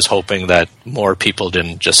 And I was hoping that more people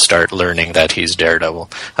didn't just start learning that he's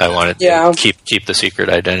Daredevil. I wanted to keep the secret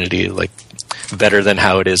identity like better than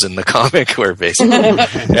how it is in the comic, where basically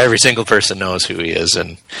every single person knows who he is.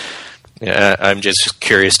 And I'm just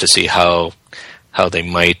curious to see how they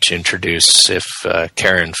might introduce if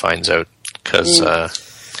Karen finds out, because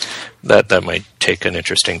that might take an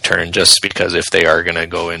interesting turn, just because if they are going to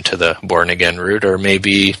go into the born again route, or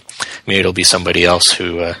maybe it'll be somebody else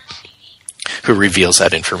who reveals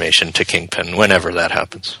that information to Kingpin whenever that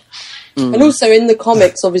happens. And also in the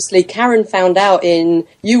comics, obviously, Karen found out you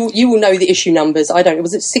will know the issue numbers. I don't.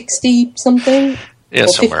 Was it 60 something? Yeah,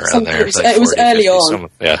 somewhere around there. It was early on.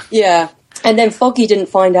 Yeah. And then Foggy didn't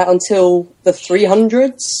find out until the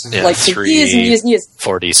 300s, like for years and years and years.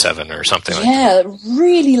 47 or something like that. Yeah,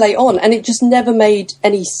 really late on. And it just never made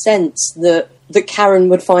any sense that Karen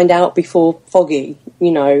would find out before Foggy,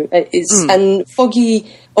 And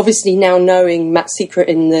Foggy, obviously now knowing Matt's secret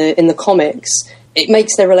in the comics, it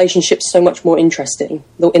makes their relationship so much more interesting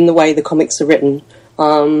in the way the comics are written.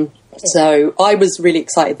 So I was really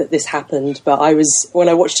excited that this happened, but when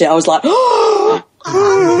I watched it, I was like, oh!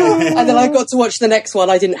 And then I got to watch the next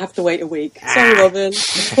one. I didn't have to wait a week. Sorry, Robin.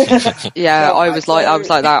 Yeah, I was like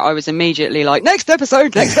that. I was immediately like, next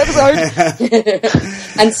episode.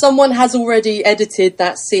 And someone has already edited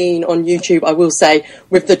that scene on YouTube, I will say,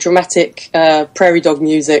 with the dramatic prairie dog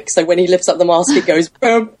music. So when he lifts up the mask, it goes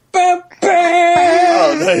boom, boom, boom.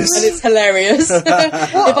 Oh, nice. And it's hilarious. If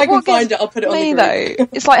I can find it, I'll put it on the group. Though,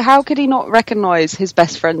 it's like, how could he not recognise his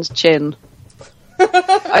best friend's chin?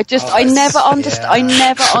 I never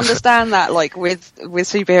understand that, like with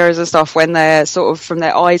superheroes and stuff, when they're sort of from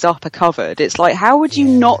their eyes up are covered. It's like, how would you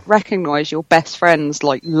not recognise your best friend's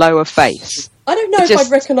like lower face? I don't know if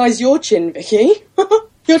I'd recognise your chin, Vicky.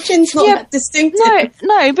 Your chin's not that distinctive.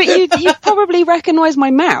 No, but you'd probably recognise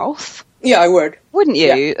my mouth. Yeah, I would. Wouldn't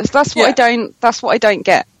you? Yeah. That's what I don't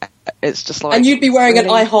get. It's just like, and you'd be wearing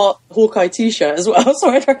an I Heart Hawkeye t-shirt as well,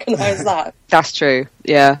 so I'd recognise that. That's true.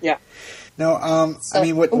 Yeah. Yeah. No, I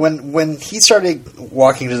mean, when he started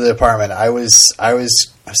walking to the apartment, I was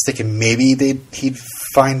thinking maybe he'd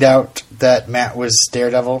find out that Matt was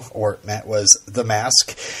Daredevil, or Matt was the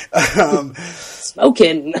Mask.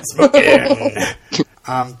 Smoking.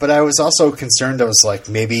 But I was also concerned. I was like,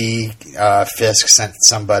 maybe Fisk sent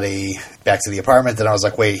somebody back to the apartment. Then I was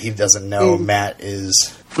like, wait, he doesn't know Matt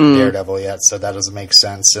is Daredevil yet, so that doesn't make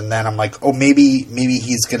sense. And then I'm like, oh, maybe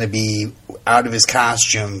he's going to be out of his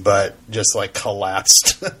costume, but just like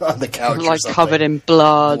collapsed on the couch, like covered in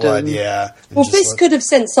blood. Yeah. Well, Fisk could have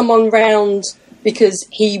sent someone round because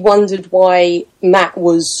he wondered why Matt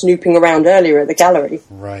was snooping around earlier at the gallery.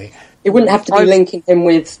 Right. It wouldn't have to be linking him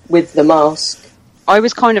with the mask. I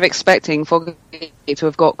was kind of expecting Foggy to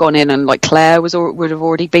have gone in and like Claire would have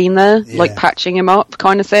already been there, like patching him up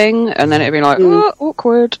kind of thing, and then it'd be like,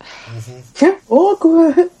 awkward. Mm-hmm. Yeah,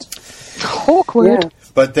 awkward. Yeah.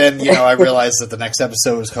 But then, I realized that the next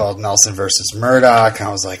episode was called Nelson versus Murdoch, and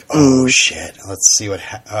I was like, oh, shit, let's see what...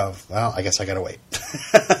 well, I guess I gotta wait.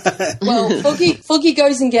 Well, Foggy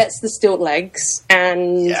goes and gets the stilt legs,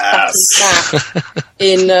 and battles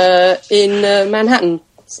that in Manhattan.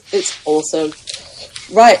 It's awesome.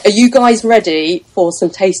 Right, are you guys ready for some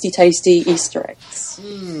tasty Easter eggs?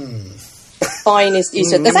 Finest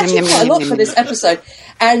Easter eggs. There's actually quite a lot for this episode.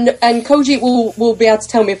 And Kuljit will be able to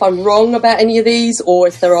tell me if I'm wrong about any of these, or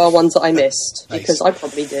if there are ones that I missed, because I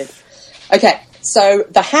probably did. Okay, so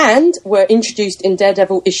the Hand were introduced in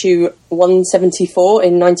Daredevil issue 174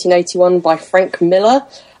 in 1981 by Frank Miller.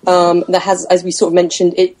 That has, as we sort of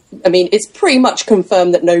mentioned, it's pretty much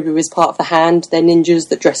confirmed that Nobu is part of the Hand. They're ninjas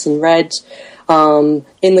that dress in red.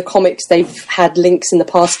 In the comics, they've had links in the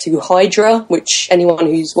past to Hydra, which anyone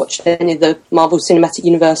who's watched any of the Marvel Cinematic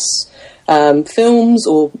Universe films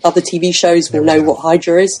or other TV shows will know what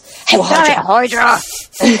Hydra is. Hey, Hydra!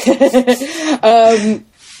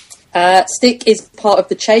 Stick is part of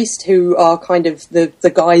the Chased, who are kind of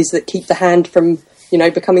the guys that keep the Hand from,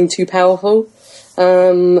 becoming too powerful.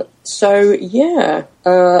 So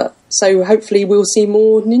hopefully we'll see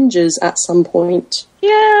more ninjas at some point.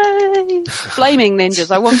 Yay! Flaming ninjas.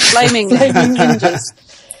 I want flaming ninjas.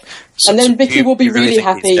 And then Vicky will be really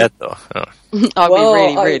happy. Dead, though? Oh. I'll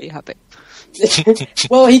be really happy.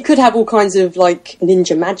 Well, he could have all kinds of like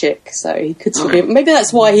ninja magic, so he could still be. Maybe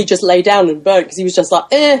that's why he just lay down and burnt, because he was just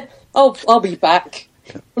like, I'll be back.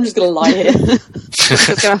 I'm just gonna lie here.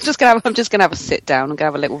 I'm just gonna have a sit down and go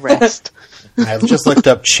have a little rest. I've just looked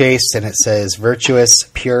up chaste, and it says virtuous,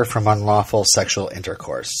 pure from unlawful sexual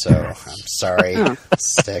intercourse. So I'm sorry,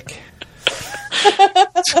 stick.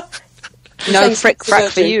 No frick frack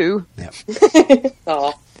for you. Yep.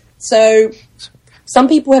 So, some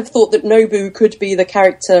people have thought that Nobu could be the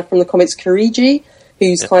character from the comics Kuljit,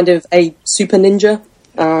 who's kind of a super ninja.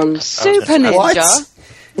 Super ninja? What?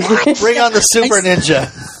 Bring on the super ninja.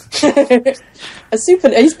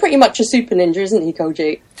 He's pretty much a super ninja, isn't he,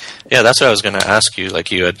 Kuljit? Yeah, that's what I was going to ask you.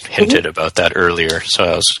 Like, you had hinted about that earlier, so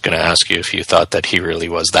I was going to ask you if you thought that he really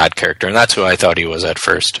was that character, and that's who I thought he was at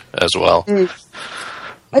first as well.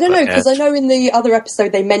 I don't know, because I know in the other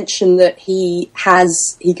episode they mentioned that he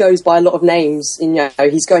goes by a lot of names.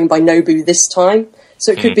 He's going by Nobu this time,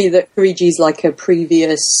 so it could be that Kuljit's like a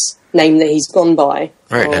previous name that he's gone by.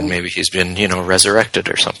 Right, and maybe he's been, resurrected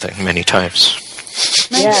or something many times.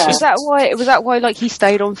 Yeah. Was that why like he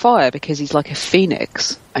stayed on fire, because he's like a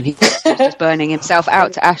phoenix and he's just burning himself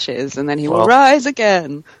out to ashes and then he will rise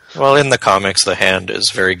again? Well, in the comics, the Hand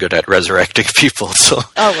is very good at resurrecting people. So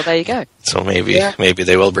there you go. So maybe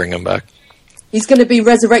they will bring him back. He's going to be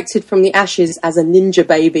resurrected from the ashes as a ninja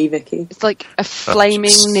baby, Vicky. It's like a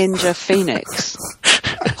flaming ninja phoenix.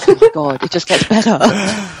 Oh my god, it just gets better.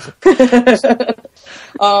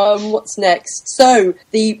 What's next? So,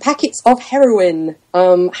 the packets of heroin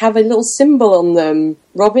have a little symbol on them.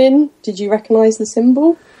 Robin, did you recognise the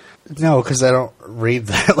symbol? No, because I don't read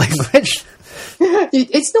that language.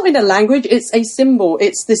 It's not in a language, it's a symbol.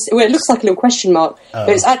 It's this. Well, it looks like a little question mark, but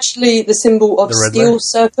it's actually the symbol of Steel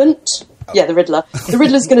Serpent. Oh. Yeah, the Riddler. The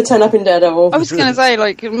Riddler's going to turn up in Daredevil. I was going to say,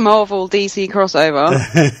 like, Marvel DC crossover.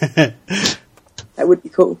 That would be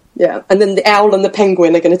cool, yeah. And then the Owl and the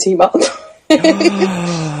Penguin are going to team up. And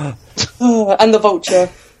the Vulture.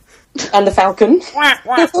 And the Falcon. Quack,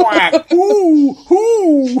 quack, quack. Ooh,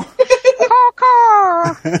 ooh.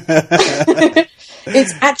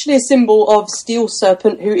 It's actually a symbol of Steel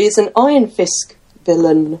Serpent, who is an Iron Fisk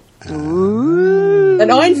villain. Ooh.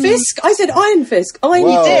 An Iron Fisk? I said Iron Fisk.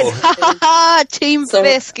 You did. Team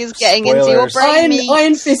Fisk is getting into your brain.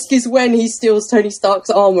 Iron Fisk is when he steals Tony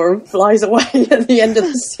Stark's armour and flies away at the end of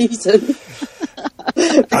the season.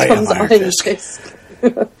 Becomes Iron Fisk.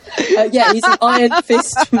 Yeah, he's an Iron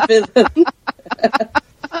Fist villain.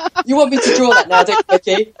 You want me to draw that now, don't you,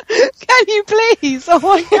 Vicky? Can you please? Oh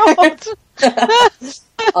my god.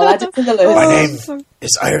 I'll add it to the list. My name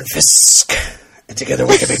is Iron Fisk, and together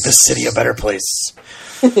we can make this city a better place.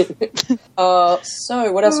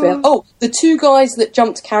 So, what else do we have? Oh, the two guys that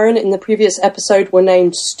jumped Karen in the previous episode were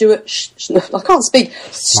named Stuart Schmidt,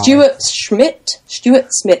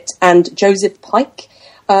 and Joseph Pike.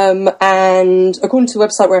 And according to the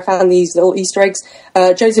website where I found these little Easter eggs,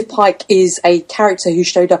 Joseph Pike is a character who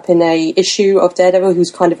showed up in a issue of Daredevil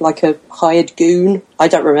who's kind of like a hired goon. I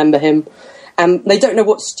don't remember him. They don't know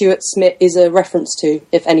what Stuart Schmidt is a reference to,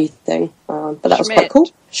 if anything. But that was quite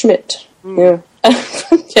cool. Schmidt. Yeah.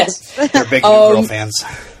 Yes. They're big New Girl fans.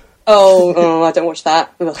 Oh, I don't watch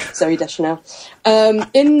that. Ugh, Zooey Deschanel.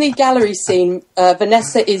 In the gallery scene,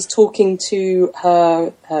 Vanessa is talking to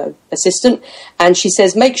her assistant, and she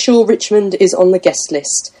says, "Make sure Richmond is on the guest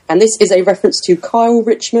list." And this is a reference to Kyle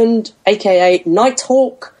Richmond, a.k.a.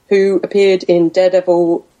 Nighthawk, who appeared in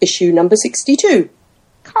Daredevil issue number 62.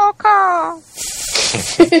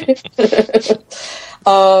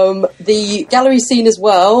 The gallery scene as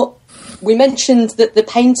well. We mentioned that the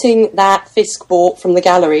painting that Fisk bought from the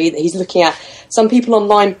gallery that he's looking at, some people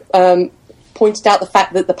online pointed out the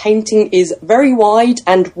fact that the painting is very wide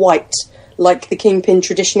and white, like the Kingpin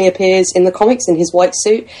traditionally appears in the comics in his white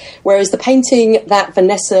suit, whereas the painting that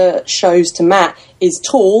Vanessa shows to Matt is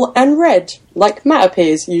tall and red, like Matt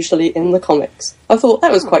appears usually in the comics. I thought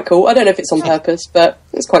that was quite cool. I don't know if it's on purpose, but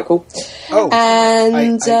it's quite cool. Oh,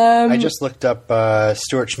 and I just looked up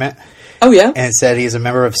Stuart Schmidt. Oh, yeah? And it said he's a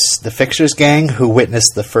member of the Fixers gang who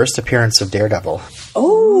witnessed the first appearance of Daredevil.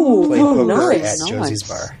 Oh, nice. At Josie's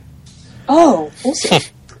bar. Oh, awesome.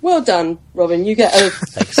 Well done, Robin. You get a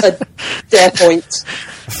dare point.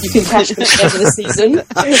 You can catch them at the end of the season.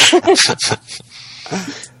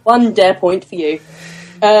 One dare point for you.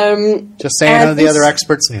 Just saying, none of the other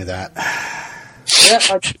experts knew that. Yeah,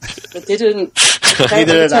 I didn't.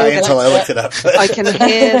 Neither did I until I looked it up. I can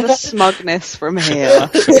hear the smugness from here.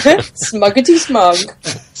 Smuggety smug.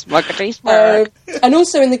 Smuggety smug. And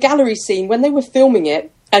also in the gallery scene, when they were filming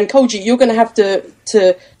it, And Kuljit, you're going to have to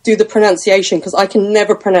do the pronunciation because I can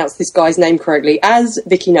never pronounce this guy's name correctly, as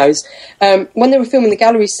Vicky knows. When they were filming the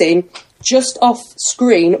gallery scene, just off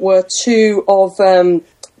screen were two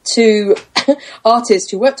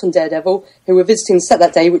artists who worked on Daredevil who were visiting the set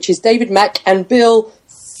that day, which is David Mack and Bill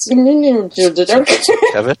Sienkiewicz.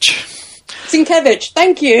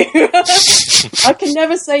 Thank you. I can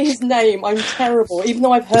never say his name. I'm terrible, even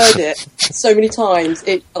though I've heard it so many times.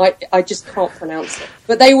 I just can't pronounce it.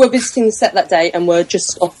 But they were visiting the set that day and were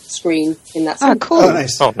just off screen in that scene. Oh, cool. Oh,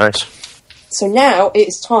 nice. Oh, nice. So now it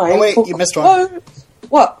is time. Oh, wait, you missed one. Oh,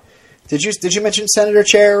 what? Did you mention Senator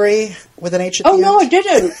Cherry with an H at the end? Oh, no, I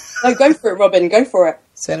didn't. No, go for it, Robin. Go for it.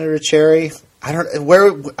 Senator Cherry. I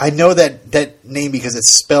know that name because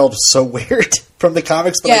it's spelled so weird from the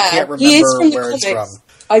comics, but I can't remember where he's from.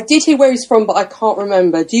 I did hear where he's from, but I can't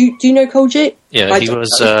remember. Do you know Kuljit? Yeah, he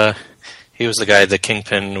was the guy the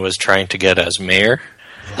Kingpin was trying to get as mayor.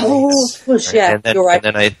 Oh, yeah, you're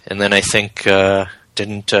right. And then I think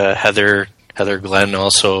didn't Heather Glenn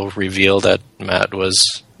also reveal that Matt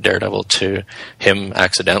was Daredevil to him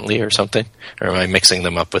accidentally or something? Or am I mixing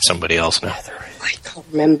them up with somebody else now? I can't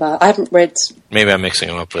remember. I haven't read. Maybe I'm mixing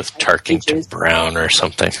them up with Tarkington Brown or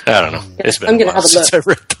something. I don't know. Yeah, it's been I'm a while since I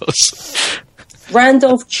read those.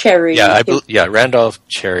 Randolph Cherry. Yeah, Randolph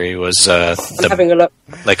Cherry was having a look.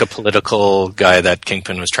 Like a political guy that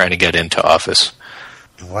Kingpin was trying to get into office.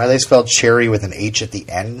 Why they spelled Cherry with an H at the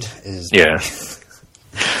end is... Yeah.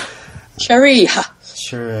 Cherry.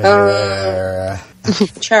 Sure.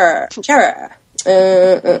 Cherry.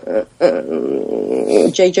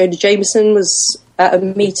 J. Jonah Jameson was at a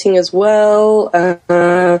meeting as well.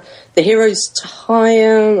 The Heroes to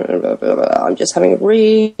Hire. I'm just having a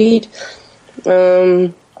read.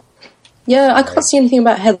 Yeah, I can't see anything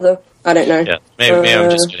about Heather. I don't know. Yeah, maybe I'm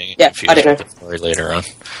just getting confused I don't know. with the story later on.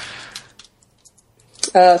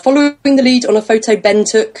 Following the lead on a photo Ben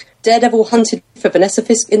took, Daredevil hunted for Vanessa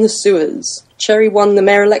Fisk in the sewers. Cherry won the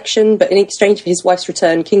mayor election, but in exchange for his wife's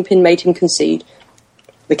return, Kingpin made him concede.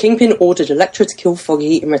 The Kingpin ordered Elektra to kill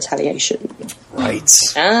Foggy in retaliation. Right.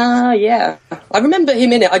 Ah, yeah. I remember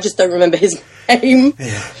him in it, I just don't remember his name.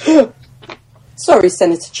 Yeah. Sorry,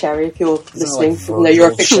 Senator Cherry, if you're listening, even though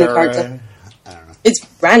you're a fictional character. I don't know. It's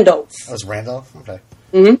Randolph. Oh, it's Randolph? Okay.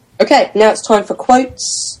 Mm-hmm. Okay, now it's time for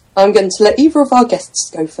quotes. I'm going to let either of our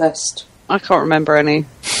guests go first. I can't remember any.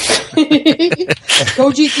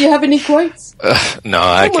 Kuljit, do you have any quotes? No,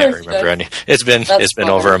 I can't remember any. It's been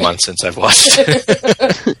over a month since I've watched it.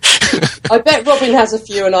 I bet Robin has a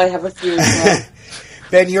few and I have a few as well.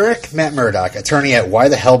 Ben Urich, Matt Murdock, attorney at Why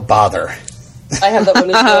the Hell Bother? I have that one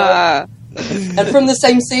as well. And from the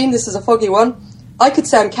same scene, this is a Foggy one. I could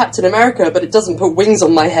say I'm Captain America, but it doesn't put wings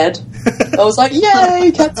on my head. I was like,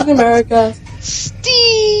 yay, Captain America.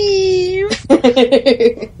 Steve!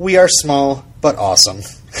 We are small, but awesome.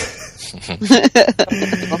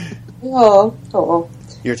 Oh.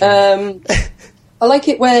 Your turn. I like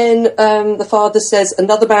it when the father says,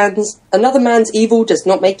 another man's evil does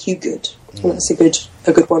not make you good. Well, that's a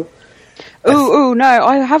good one. Oh no,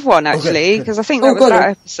 I have one actually, because I think that was that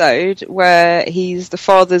episode where the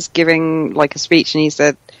father's giving like a speech and he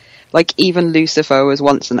said, like, even Lucifer was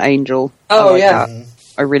once an angel. Oh, that.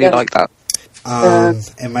 I really like that.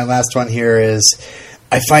 And my last one here is,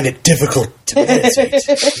 I find it difficult to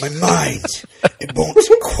meditate. My mind, it won't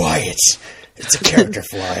quiet. It's a character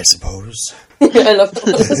flaw, I suppose. I love that.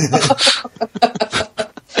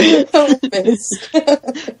 Fisk.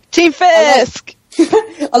 Team Fisk!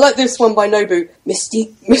 I like this one by Nobu.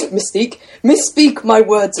 Misspeak my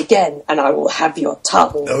words again, and I will have your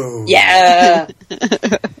tongue. Oh. Yeah.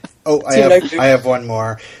 I have one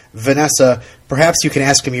more. Vanessa, perhaps you can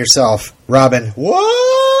ask him yourself. Robin, what?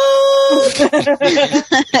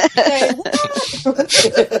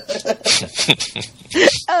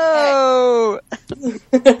 Oh.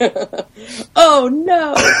 Oh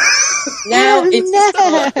no. Now it's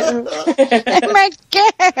Oh my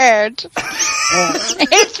god.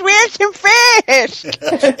 It's Wilson Fisk.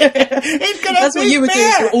 That's what you were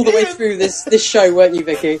doing all the way through this show, weren't you,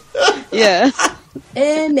 Vicky? Yeah.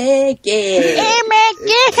 Oh my god. Oh my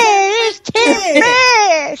god, it's Tim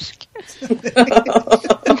Fisk.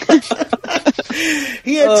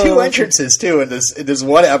 He had two entrances too in this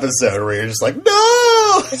one episode where you're just like,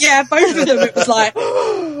 no. Yeah, both of them. It was like,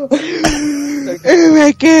 oh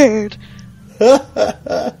my god.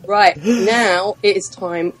 Right, now it is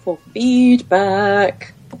time for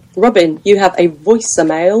feedback. Robin, you have a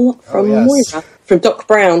voicemail from Moira, from Doc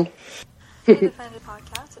Brown.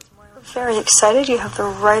 Podcast. It's Moira. Very excited you have the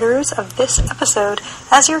writers of this episode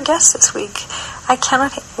as your guests this week. I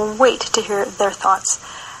cannot wait to hear their thoughts.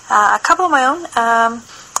 A couple of my own.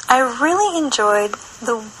 I really enjoyed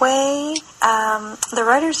the way the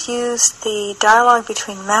writers used the dialogue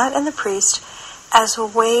between Matt and the priest as a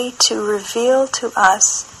way to reveal to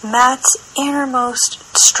us Matt's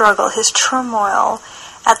innermost struggle, his turmoil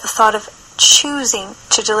at the thought of choosing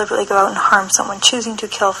to deliberately go out and harm someone, choosing to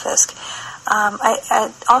kill Fisk.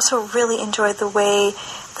 I also really enjoyed the way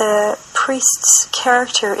the priest's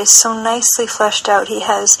character is so nicely fleshed out. He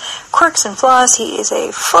has quirks and flaws. He is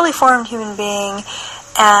a fully formed human being,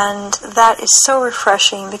 and that is so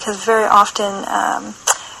refreshing because very often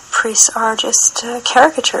priests are just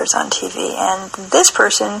caricatures on TV, and this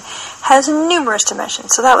person has numerous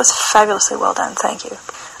dimensions. So that was fabulously well done. Thank you.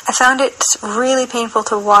 I found it really painful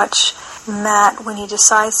to watch Matt when he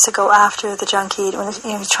decides to go after the junkie, when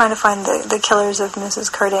he's trying to find the killers of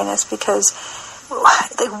Mrs. Cardenas, because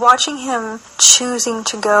watching him choosing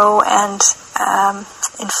to go and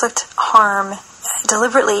inflict harm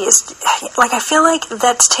deliberately is like, I feel like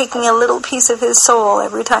that's taking a little piece of his soul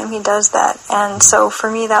every time he does that. And so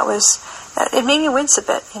for me, it made me wince a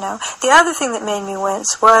bit, you know. The other thing that made me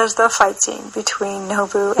wince was the fight scene between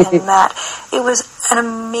Nobu and Matt. It was an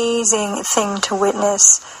amazing thing to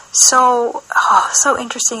witness. So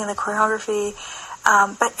interesting in the choreography.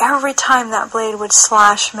 But every time that blade would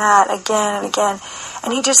slash Matt again and again,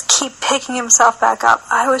 and he just keep picking himself back up,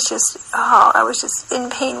 I was just in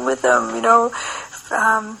pain with him, you know.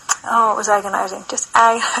 It was agonizing, just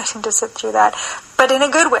agonizing to sit through that, but in a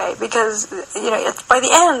good way, because, you know, by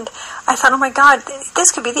the end, I thought, oh my god,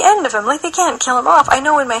 this could be the end of him, like, they can't kill him off. I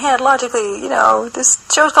know in my head, logically, you know, this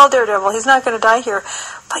show's called Daredevil, he's not going to die here,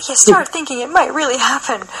 but you start thinking it might really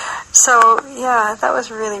happen. So, yeah, that was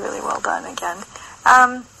really, really well done again.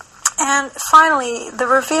 And finally, the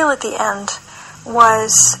reveal at the end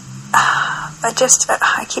was,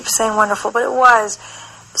 I keep saying wonderful, but it was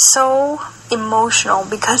so emotional,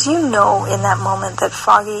 because you know in that moment that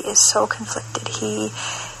Foggy is so conflicted. He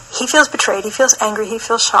feels betrayed, he feels angry, he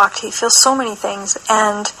feels shocked, he feels so many things,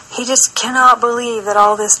 and he just cannot believe that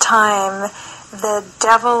all this time the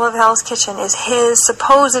devil of Hell's Kitchen is his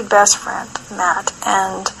supposed best friend, Matt,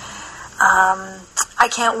 and I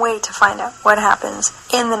can't wait to find out what happens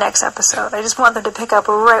in the next episode. I just want them to pick up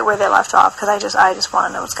right where they left off, because I just want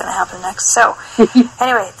to know what's going to happen next. So,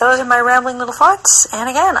 anyway, those are my rambling little thoughts. And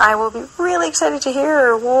again, I will be really excited to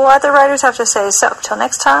hear what the writers have to say. So, till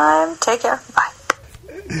next time, take care. Bye.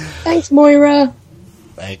 Thanks, Moira.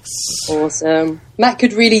 Thanks. Awesome. Matt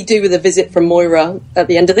could really do with a visit from Moira at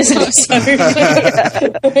the end of this episode.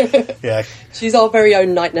 Yeah. She's our very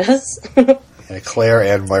own night nurse. Claire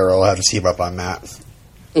and Moira will have to team up on Matt.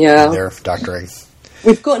 Yeah. And their doctoring.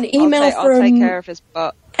 We've got an email I'll take care of his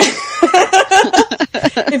butt.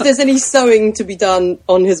 If there's any sewing to be done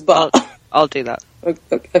on his butt. I'll do that.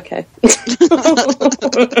 Okay.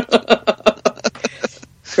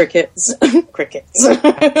 Crickets.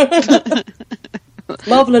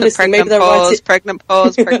 Marvel are listening. Maybe they'll write it. Pregnant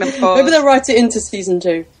pause. Maybe they'll write it into season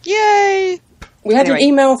 2. Yay! We had an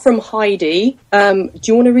email from Heidi. Do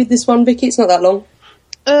you want to read this one, Vicky? It's not that long.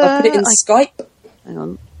 I put it in Skype. Hang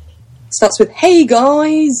on. Starts with, hey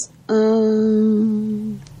guys.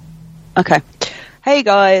 Okay. Hey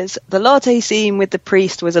guys, the latte scene with the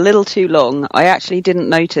priest was a little too long. I actually didn't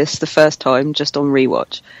notice the first time, just on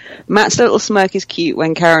rewatch. Matt's little smirk is cute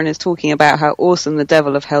when Karen is talking about how awesome the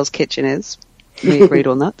devil of Hell's Kitchen is. We agreed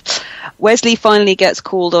on that. Wesley finally gets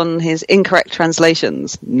called on his incorrect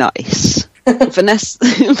translations. Nice.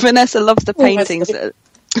 Vanessa loves the paintings.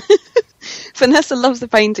 Vanessa loves the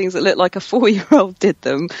paintings that look like a 4-year-old did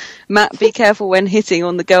them. Matt, be careful when hitting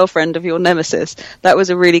on the girlfriend of your nemesis. That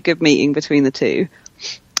was a really good meeting between the two.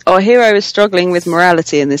 Our hero is struggling with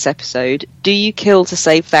morality in this episode. Do you kill to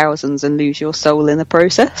save thousands and lose your soul in the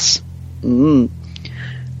process?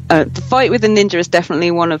 The fight with the ninja is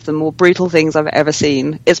definitely one of the more brutal things I've ever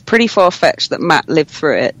seen. It's pretty far-fetched that Matt lived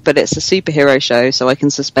through it, but it's a superhero show, so I can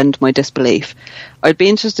suspend my disbelief. I'd be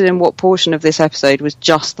interested in what portion of this episode was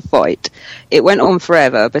just the fight. It went on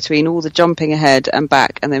forever, between all the jumping ahead and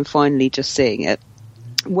back, and then finally just seeing it.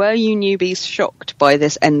 Were you newbies shocked by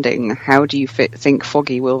this ending? How do you think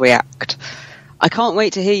Foggy will react? I can't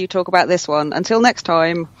wait to hear you talk about this one. Until next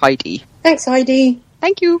time, Heidi. Thanks, Heidi.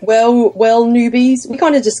 Thank you. Well, newbies. We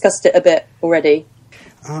kind of discussed it a bit already.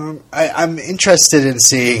 I'm interested in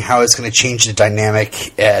seeing how it's going to change the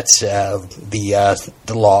dynamic at the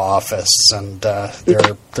law office and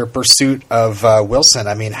their pursuit of Wilson.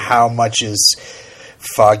 I mean, how much is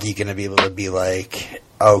Foggy going to be able to be like,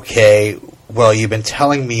 okay, well, you've been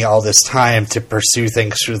telling me all this time to pursue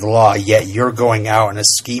things through the law, yet you're going out in a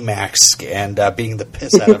ski mask and beating the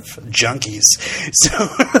piss out of junkies. So,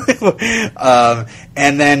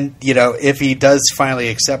 and then, if he does finally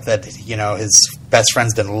accept that, his best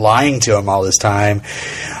friend's been lying to him all this time,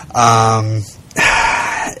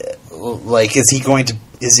 is he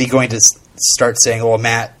going to start saying, well,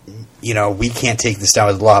 Matt, we can't take this down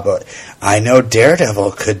with the law, but I know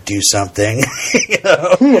Daredevil could do something.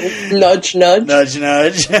 Nudge, nudge. Nudge,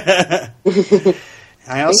 nudge.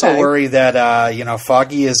 I also worry that,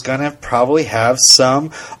 Foggy is going to probably have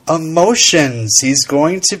some emotions. He's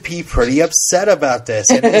going to be pretty upset about this.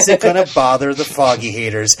 And is it going to bother the Foggy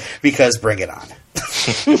haters? Because bring it on.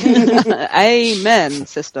 Amen,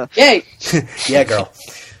 sister. Yay. Yeah, girl.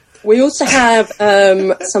 We also have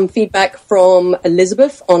some feedback from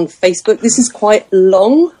Elizabeth on Facebook. This is quite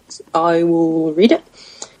long. I will read it.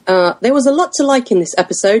 There was a lot to like in this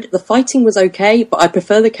episode. The fighting was okay, but I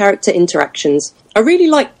prefer the character interactions. I really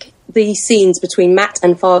like the scenes between Matt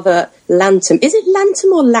and Father Lantum. Is it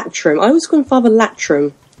Lantum or Latrum? I always call him Father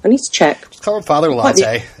Latrum. I need to check. Just call him Father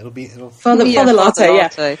Latte. Father Latte,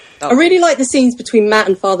 yeah. I really like the scenes between Matt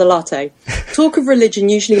and Father Latte. Talk of religion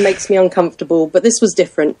usually makes me uncomfortable, but this was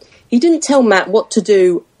different. He didn't tell Matt what to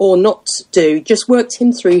do or not do, just worked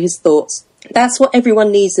him through his thoughts. That's what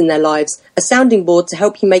everyone needs in their lives, a sounding board to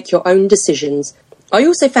help you make your own decisions. I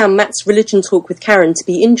also found Matt's religion talk with Karen to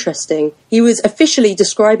be interesting. He was officially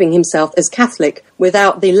describing himself as Catholic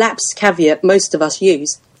without the lapsed caveat most of us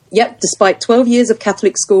use. Yep, despite 12 years of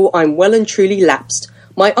Catholic school, I'm well and truly lapsed.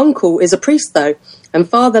 My uncle is a priest, though, and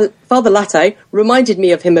Father Latte reminded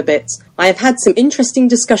me of him a bit. I have had some interesting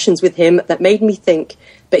discussions with him that made me think,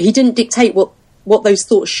 but he didn't dictate what those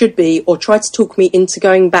thoughts should be or try to talk me into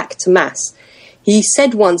going back to Mass. He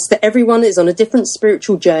said once that everyone is on a different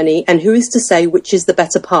spiritual journey, and who is to say which is the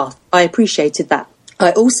better path? I appreciated that.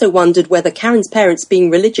 I also wondered whether Karen's parents being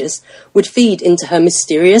religious would feed into her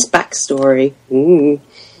mysterious backstory.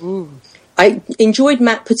 I enjoyed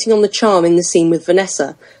Matt putting on the charm in the scene with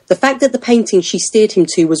Vanessa. The fact that the painting she steered him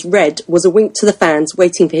to was red was a wink to the fans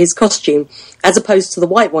waiting for his costume, as opposed to the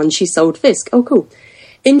white one she sold Fisk. Oh, cool.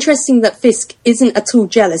 Interesting that Fisk isn't at all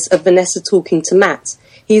jealous of Vanessa talking to Matt.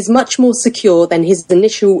 He is much more secure than his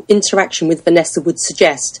initial interaction with Vanessa would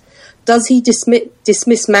suggest. Does he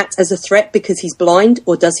dismiss Matt as a threat because he's blind,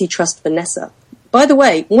 or does he trust Vanessa? By the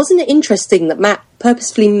way, wasn't it interesting that Matt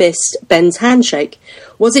purposefully missed Ben's handshake?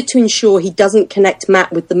 Was it to ensure he doesn't connect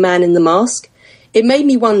Matt with the man in the mask? It made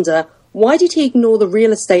me wonder, why did he ignore the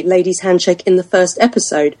real estate lady's handshake in the first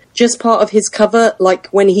episode? Just part of his cover, like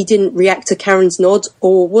when he didn't react to Karen's nod,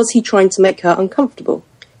 or was he trying to make her uncomfortable?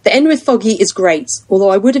 The end with Foggy is great, although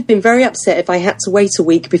I would have been very upset if I had to wait a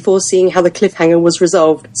week before seeing how the cliffhanger was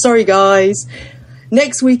resolved. Sorry, guys.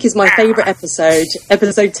 Next week is my favourite episode,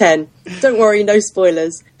 episode 10. Don't worry, no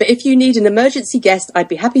spoilers. But if you need an emergency guest, I'd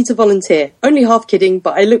be happy to volunteer. Only half kidding,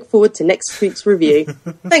 but I look forward to next week's review.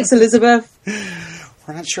 Thanks, Elizabeth.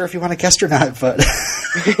 We're not sure if you want a guest or not, but...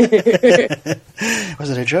 Was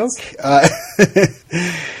it a joke?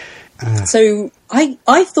 So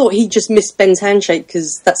I thought he just missed Ben's handshake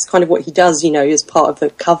because that's kind of what he does, as part of the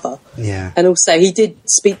cover. Yeah. And also he did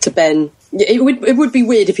speak to Ben. It would be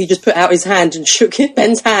weird if he just put out his hand and shook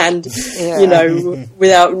Ben's hand,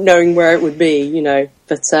 without knowing where it would be,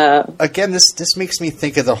 But again, this makes me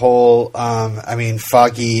think of the whole.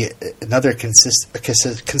 Foggy. Another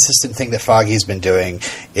consistent thing that Foggy's been doing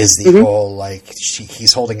is the whole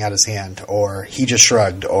he's holding out his hand, or he just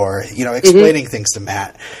shrugged, or explaining things to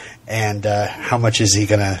Matt. And how much is he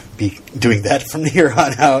going to be doing that from here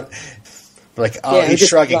on out? He's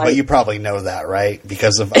shrugging, but you probably know that, right?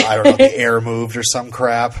 Because of, I don't know, the air moved or some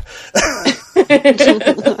crap.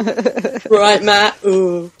 Right, Matt.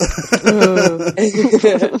 Ooh.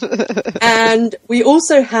 And we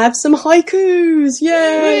also have some haikus.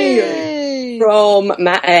 Yay! From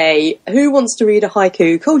Matt A. Who wants to read a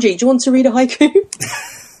haiku? Kuljit, do you want to read a haiku?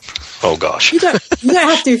 Oh, gosh. You don't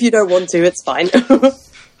have to if you don't want to. It's fine.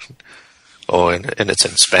 Oh, and it's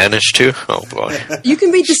in Spanish, too? Oh, boy. You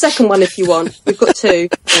can read the second one if you want. We've got two.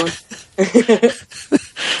 Come on. Here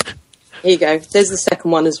you go. There's the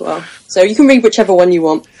second one as well. So you can read whichever one you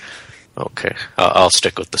want. Okay. I'll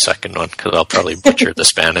stick with the second one, because I'll probably butcher the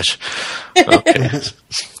Spanish.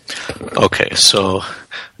 Okay, so...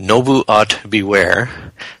 Nobu ought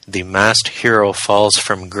beware. The masked hero falls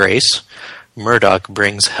from grace. Murdoch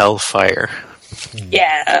brings hellfire.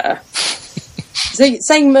 Yeah! So,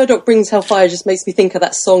 saying Murdoch brings hellfire just makes me think of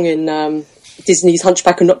that song in Disney's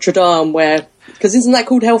Hunchback of Notre Dame, because isn't that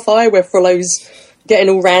called Hellfire, where Frollo's getting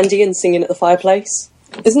all randy and singing at the fireplace?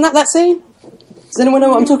 Isn't that scene? Does anyone know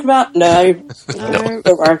what I'm talking about? No.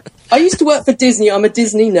 Don't worry. I used to work for Disney. I'm a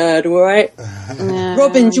Disney nerd, all right?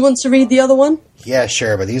 Robin, do you want to read the other one? Yeah,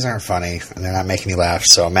 sure, but these aren't funny, and they're not making me laugh,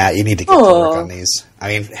 so Matt, you need to get to work on these. I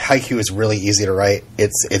mean, haiku is really easy to write.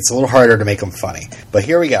 It's a little harder to make them funny. But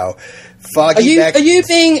here we go. Foggy Are you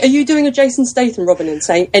doing a Jason Statham, Robin, and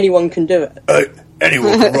saying anyone can do it?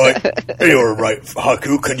 Anyone can write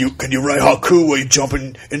haiku. Can you write haiku where you jump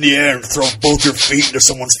in the air and throw both your feet into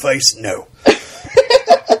someone's face? No.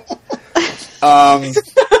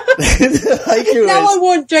 Haiku now I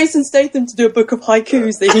want Jason Statham to do a book of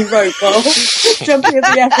haikus that he wrote while jumping in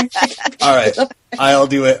the air. All right, I'll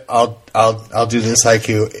do it. I'll do this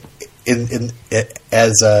haiku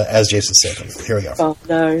as Jason Statham. Here we go. Oh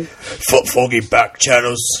no! Foggy back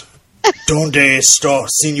channels. Donde está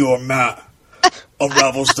Senor Matt?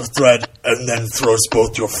 Unravels the thread and then throws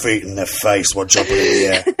both your feet in their face while jumping in the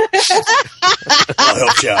air. I'll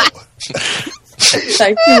help you out.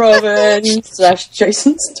 Thank you, Robin. /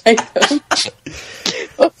 Jason Statham.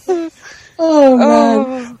 Oh,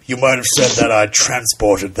 man. You might have said that I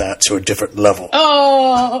transported that to a different level.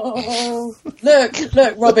 Oh, look,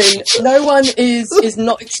 Robin. No one is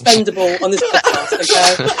not expendable on this podcast, okay?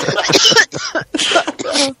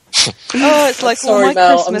 Oh, it's like Sorry, all my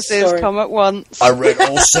Mel, Christmases come at once. I read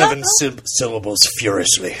all 7 syllables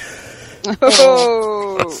furiously.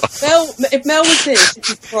 Oh. If Mel was here, she'd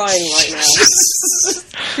be crying right now.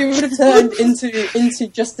 She would have turned into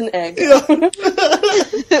just an egg.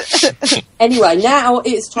 Anyway, now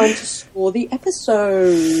it's time to score the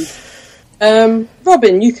episode.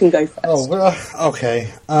 Robin, you can go first. Oh,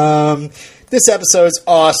 okay. This episode's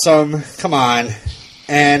awesome. Come on.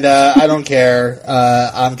 And I don't care.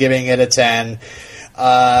 I'm giving it a 10.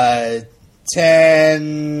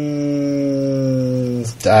 10...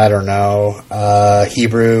 I don't know.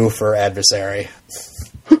 Hebrew for adversary.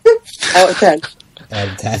 Out of 10. Out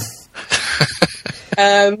of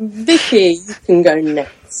 10. Vicky, you can go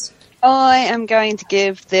next. I am going to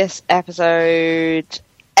give this episode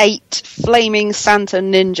 8 flaming Santa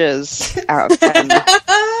ninjas out of 10.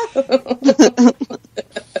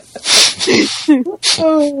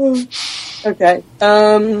 Okay.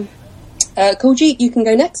 Kuljit, you can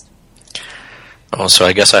go next. Oh, so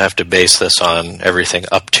I guess I have to base this on everything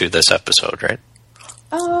up to this episode, right?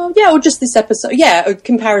 Yeah, or just this episode. Yeah, a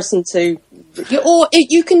comparison to, or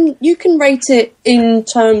you can rate it in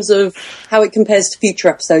terms of how it compares to future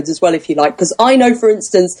episodes as well, if you like. Because I know, for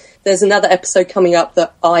instance, there's another episode coming up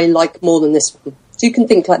that I like more than this one. So you can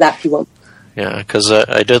think like that if you want. Yeah, because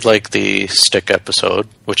I did like the Stick episode,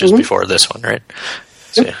 which is before this one, right?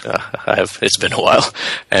 So, it's been a while,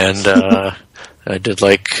 and I did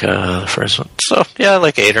like the first one. So yeah,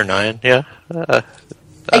 like 8 or 9. Yeah,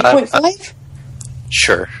 8.5.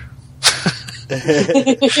 Sure.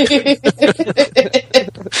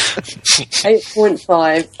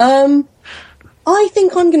 8.5. I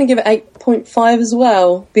think I'm going to give it 8.5 as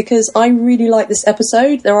well, because I really like this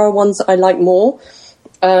episode. There are ones that I like more.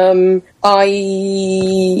 I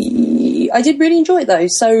did really enjoy it though,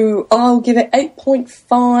 so I'll give it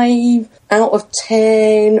 8.5 out of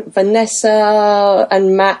 10 Vanessa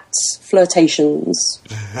and Matt's flirtations.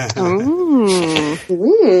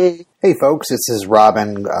 Hey folks, this is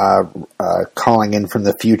Robin calling in from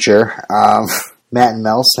the future. Matt and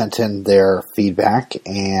Mel sent in their feedback,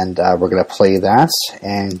 and we're going to play that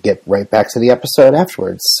and get right back to the episode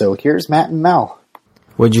afterwards. So here's Matt and Mel.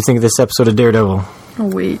 What did you think of this episode of Daredevil? Oh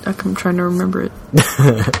wait, I'm trying to remember it.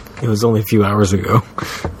 It was only a few hours ago.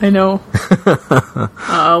 I know.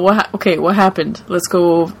 What happened? Let's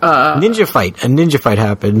go. A ninja fight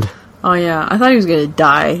happened. Oh yeah, I thought he was gonna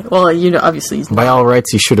die. Well, obviously he's by all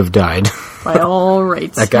rights he should have died. By all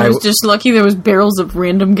rights, that guy was just lucky there was barrels of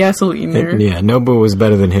random gasoline there. Yeah, Nobu was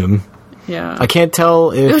better than him. Yeah, I can't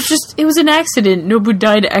tell if it was an accident. Nobu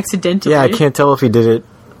died accidentally. Yeah, I can't tell if he did it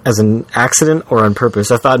as an accident or on purpose.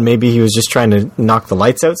 I thought maybe he was just trying to knock the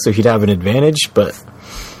lights out so he'd have an advantage, but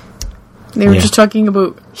they were just talking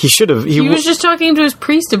about... He should have... He was just talking to his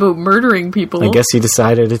priest about murdering people. I guess he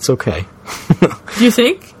decided it's okay. Do you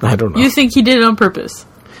think? I don't know. You think he did it on purpose?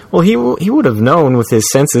 Well, he would have known with his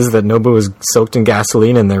senses that Nobu was soaked in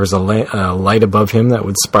gasoline and there was a light above him that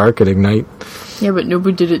would spark and ignite. Yeah, but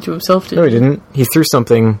Nobu did it to himself, didn't he? No, he didn't. He threw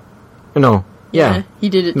something... No. Yeah, he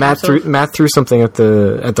did it. Matt threw something at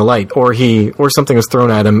the light, or something was thrown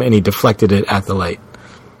at him, and he deflected it at the light.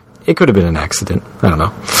 It could have been an accident. I don't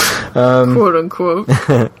know. Quote unquote.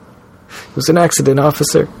 It was an accident,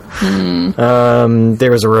 officer.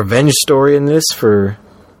 There was a revenge story in this for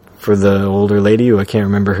the older lady who I can't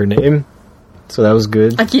remember her name. So that was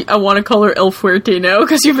good. I want to call her El Fuerte now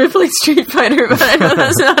because you've been playing Street Fighter, but I know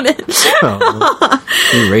that's not it. Oh,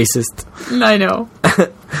 you racist. I know.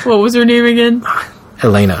 What was her name again?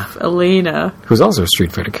 Elena. Who's also a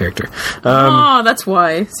Street Fighter character. That's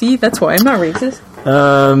why. See, that's why I'm not racist.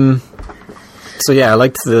 So yeah, I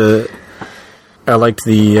liked the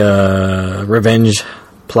revenge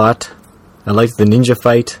plot. I liked the ninja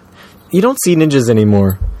fight. You don't see ninjas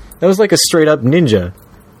anymore. That was like a straight up ninja.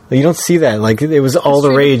 You don't see that. Like, it was all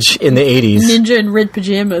the rage in the 80s. Ninja in red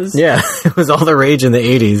pajamas. Yeah, it was all the rage in the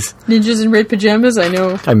 80s. Ninjas in red pajamas, I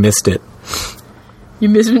know. I missed it. You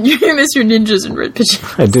miss your ninjas in red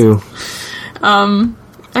pajamas. I do.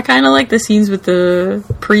 I kind of like the scenes with the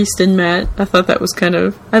priest and Matt. I thought that was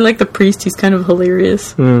I like the priest, he's kind of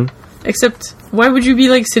hilarious. Except, why would you be,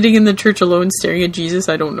 like, sitting in the church alone staring at Jesus?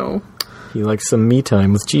 I don't know. He likes some me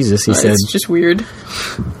time with Jesus, he said. It's just weird.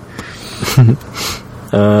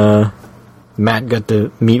 Matt got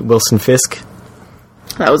to meet Wilson Fisk.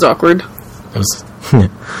 That was awkward. It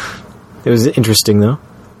was interesting, though.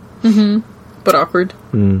 But awkward.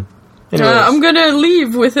 Anyways. I'm gonna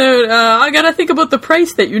leave without... I gotta think about the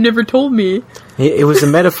price that you never told me. It was a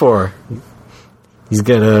metaphor. He's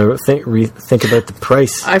gotta rethink about the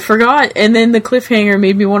price. I forgot, and then the cliffhanger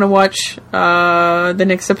made me want to watch the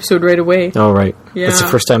next episode right away. Oh, right. Yeah. That's the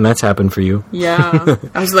first time that's happened for you. Yeah.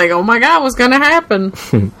 I was like, oh my god, what's gonna happen?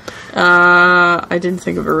 I didn't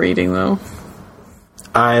think of a rating, though.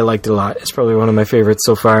 I liked it a lot. It's probably one of my favorites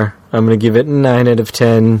so far. I'm gonna give it 9 out of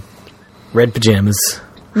 10 red pajamas.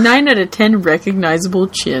 9 out of 10 recognizable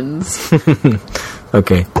chins.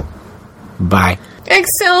 Okay. Bye.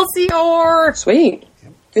 Excelsior! Sweet.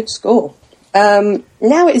 Good score. Now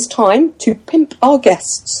it is time to pimp our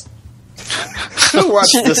guests. Watch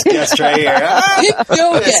this guest right here.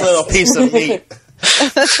 This little piece of meat.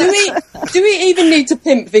 Do we even need to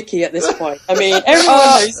pimp Vicky at this point? I mean, everyone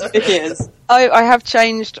knows who Vicky is. I have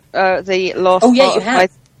changed the last part of my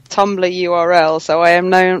Tumblr URL, so I am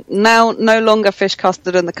no longer Fish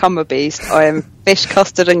Custard and the Cumber Beast. I am Fish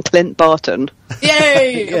Custard and Clint Barton.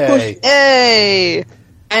 Yay! Yay! Yay!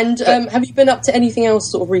 And have you been up to anything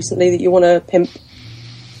else sort of recently that you want to pimp?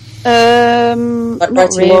 Like not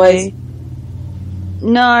writing wise?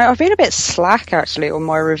 No, I've been a bit slack actually on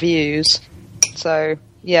my reviews. So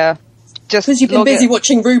yeah, just because you've been busy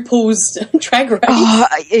watching RuPaul's Drag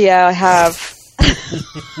Race. Yeah, I have.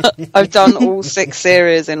 I've done all 6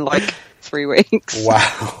 series in like 3 weeks.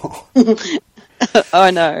 Wow. I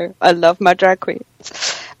know. I love my drag queens.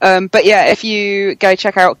 But yeah, if you go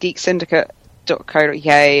check out geeksyndicate.co.uk,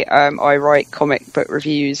 I write comic book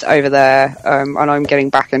reviews over there, and I'm getting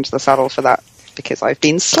back into the saddle for that because I've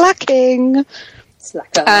been slacking.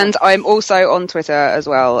 Slacker. And I'm also on Twitter as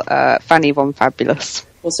well, Fanny Von Fabulous.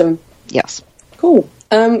 Awesome. Yes. Cool.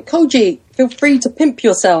 Kuljit, feel free to pimp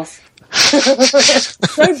yourself.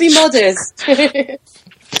 Don't be modest.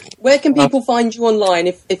 Where can people find you online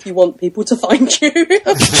if you want people to find you?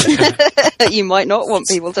 You might not want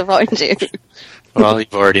people to find you. Well,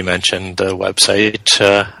 you've already mentioned the website.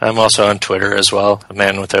 I'm also on Twitter as well, A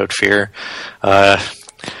Man Without Fear. I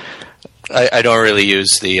don't really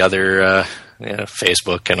use the other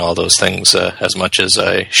Facebook and all those things as much as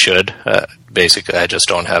I should. Basically, I just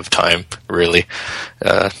don't have time, really.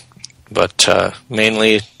 But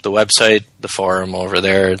mainly the website, the forum over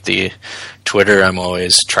there, the Twitter, I'm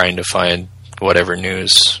always trying to find whatever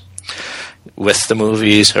news with the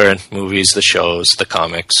movies, the shows, the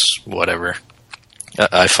comics, whatever.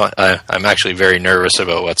 I'm actually very nervous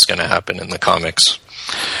about what's going to happen in the comics.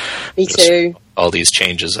 Me too. All these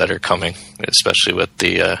changes that are coming, especially with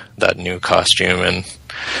the that new costume and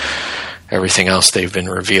everything else they've been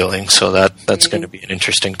revealing. So that's going to be an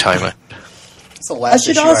interesting time. It's the last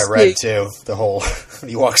issue I read, too. The whole...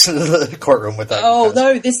 he walks into the courtroom with that. Oh,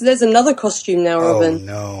 no, there's another costume now, Robin.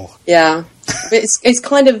 Oh, no. Yeah. But it's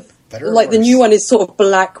kind of... like, the new one is sort of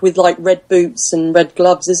black with, like, red boots and red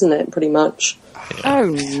gloves, isn't it, pretty much? Oh,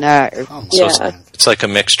 no. Yeah. It's like a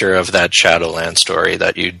mixture of that Shadowland story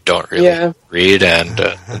that you don't really read and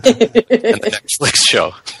the Netflix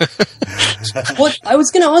show. What I was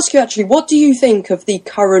going to ask you, actually, what do you think of the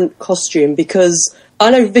current costume? Because... I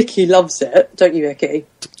know Vicky loves it, don't you, Vicky?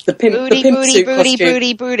 The pimp suit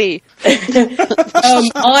costume. Booty.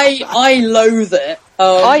 I loathe it.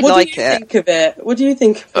 What do you think of it? What do you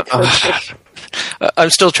think of it? I'm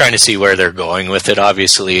still trying to see where they're going with it.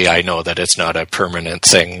 Obviously, I know that it's not a permanent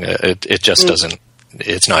thing. It just doesn't.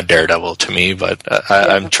 It's not Daredevil to me. But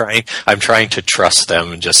I'm trying to trust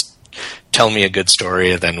them and just tell me a good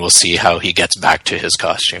story, and then we'll see how he gets back to his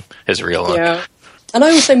costume, his real one. Yeah. And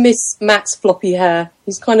I also miss Matt's floppy hair.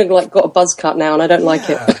 He's kind of like got a buzz cut now, and I don't like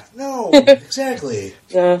it. No. exactly.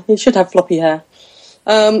 Yeah, he should have floppy hair.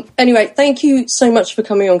 Anyway, thank you so much for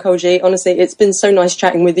coming on, Kuljit. Honestly, it's been so nice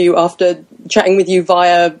chatting with you after chatting with you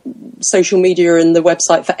via social media and the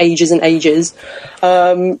website for ages and ages.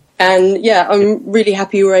 And yeah, I'm really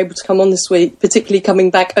happy you were able to come on this week, particularly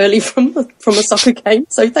coming back early from a soccer game.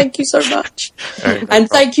 So thank you so much. And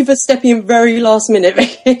thank you for stepping in very last minute,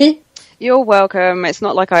 Vicky. You're welcome. It's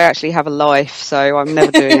not like I actually have a life, so I'm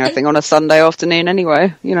never doing anything on a Sunday afternoon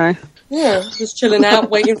anyway, you know. Yeah, just chilling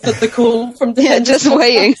out, waiting for the call from the just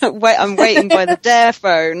waiting. I'm waiting by the Dare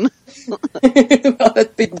phone.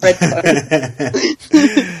 That big red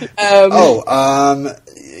phone.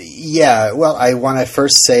 Yeah, well, I want to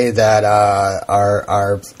first say that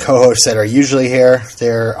our co-hosts that are usually here,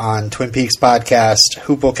 they're on Twin Peaks podcast,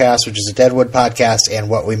 Hooplecast, which is a Deadwood podcast, and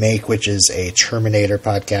What We Make, which is a Terminator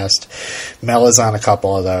podcast. Mel is on a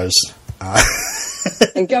couple of those.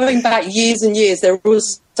 And going back years and years, they're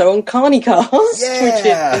also on Carnicast,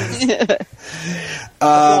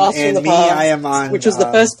 and me, I am on... Which was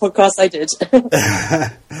the first podcast I did.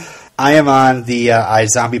 I am on the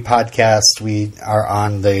iZombie podcast. We are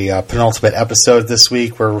on the penultimate episode this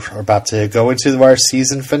week. We're about to go into our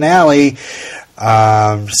season finale.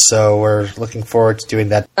 So we're looking forward to doing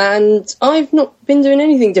that. And I've not been doing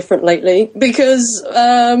anything different lately because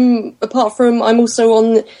apart from I'm also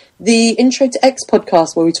on the Intro to X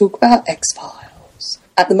podcast where we talk about X-Files.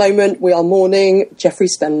 At the moment, we are mourning Jeffrey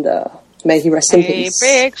Spender. May he rest in peace.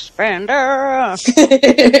 Big Spender!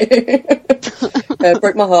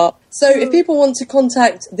 Broke my heart. So if people want to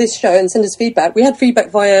contact this show and send us feedback, we had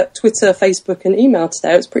feedback via Twitter, Facebook and email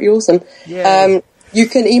today. It was pretty awesome. You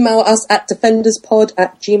can email us at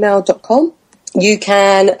defenderspod@gmail.com. You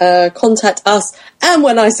can contact us, and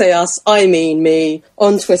when I say us, I mean me,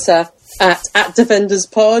 on Twitter at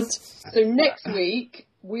defenderspod. So next week,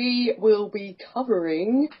 we will be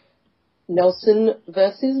covering Nelson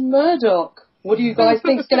versus Murdoch. What do you guys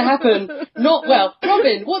think is going to happen?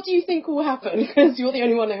 Robin, what do you think will happen? Because you're the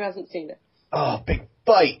only one who hasn't seen it. Oh, big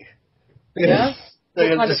fight. Yeah?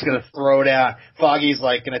 They're just going to throw down. Foggy's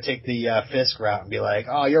like going to take the Fisk route and be like,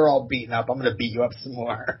 oh, you're all beaten up. I'm going to beat you up some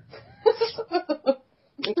more.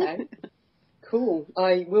 Okay. Cool.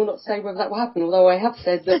 I will not say whether that will happen, although I have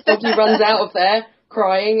said that Foggy runs out of there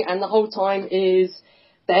crying, and the whole time is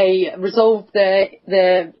they resolve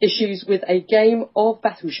their issues with a game of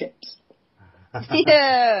battleships.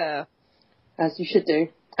 Yeah! As you should do.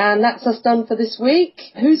 And that's us done for this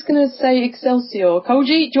week. Who's going to say Excelsior?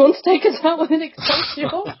 Kuljit, do you want to take us out with an Excelsior?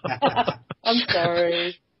 I'm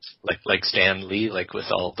sorry. Like Stan Lee, like with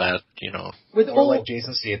all that, you know. Like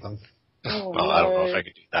Jason Statham. Oh, no. I don't know if I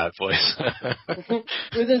could do that voice.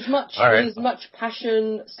 with as much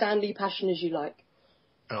passion, Stanley passion as you like.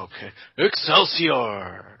 Okay.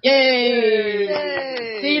 Excelsior! Yay!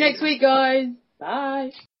 Yay! See you next week, guys.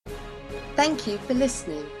 Bye. Thank you for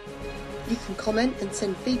listening. You can comment and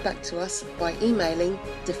send feedback to us by emailing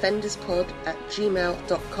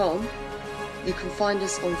defenderspod@gmail.com. You can find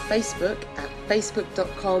us on Facebook at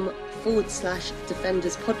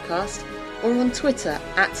facebook.com/defenderspodcast or on Twitter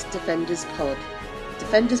 @defenderspod.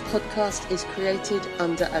 Defenders Podcast is created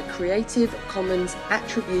under a Creative Commons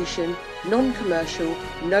Attribution, Non-Commercial,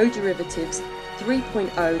 No Derivatives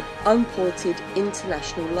 3.0 Unported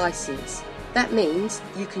International License. That means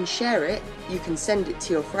you can share it, you can send it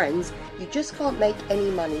to your friends, you just can't make any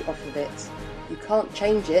money off of it. You can't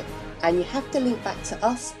change it, and you have to link back to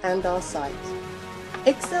us and our site.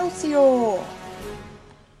 Excelsior!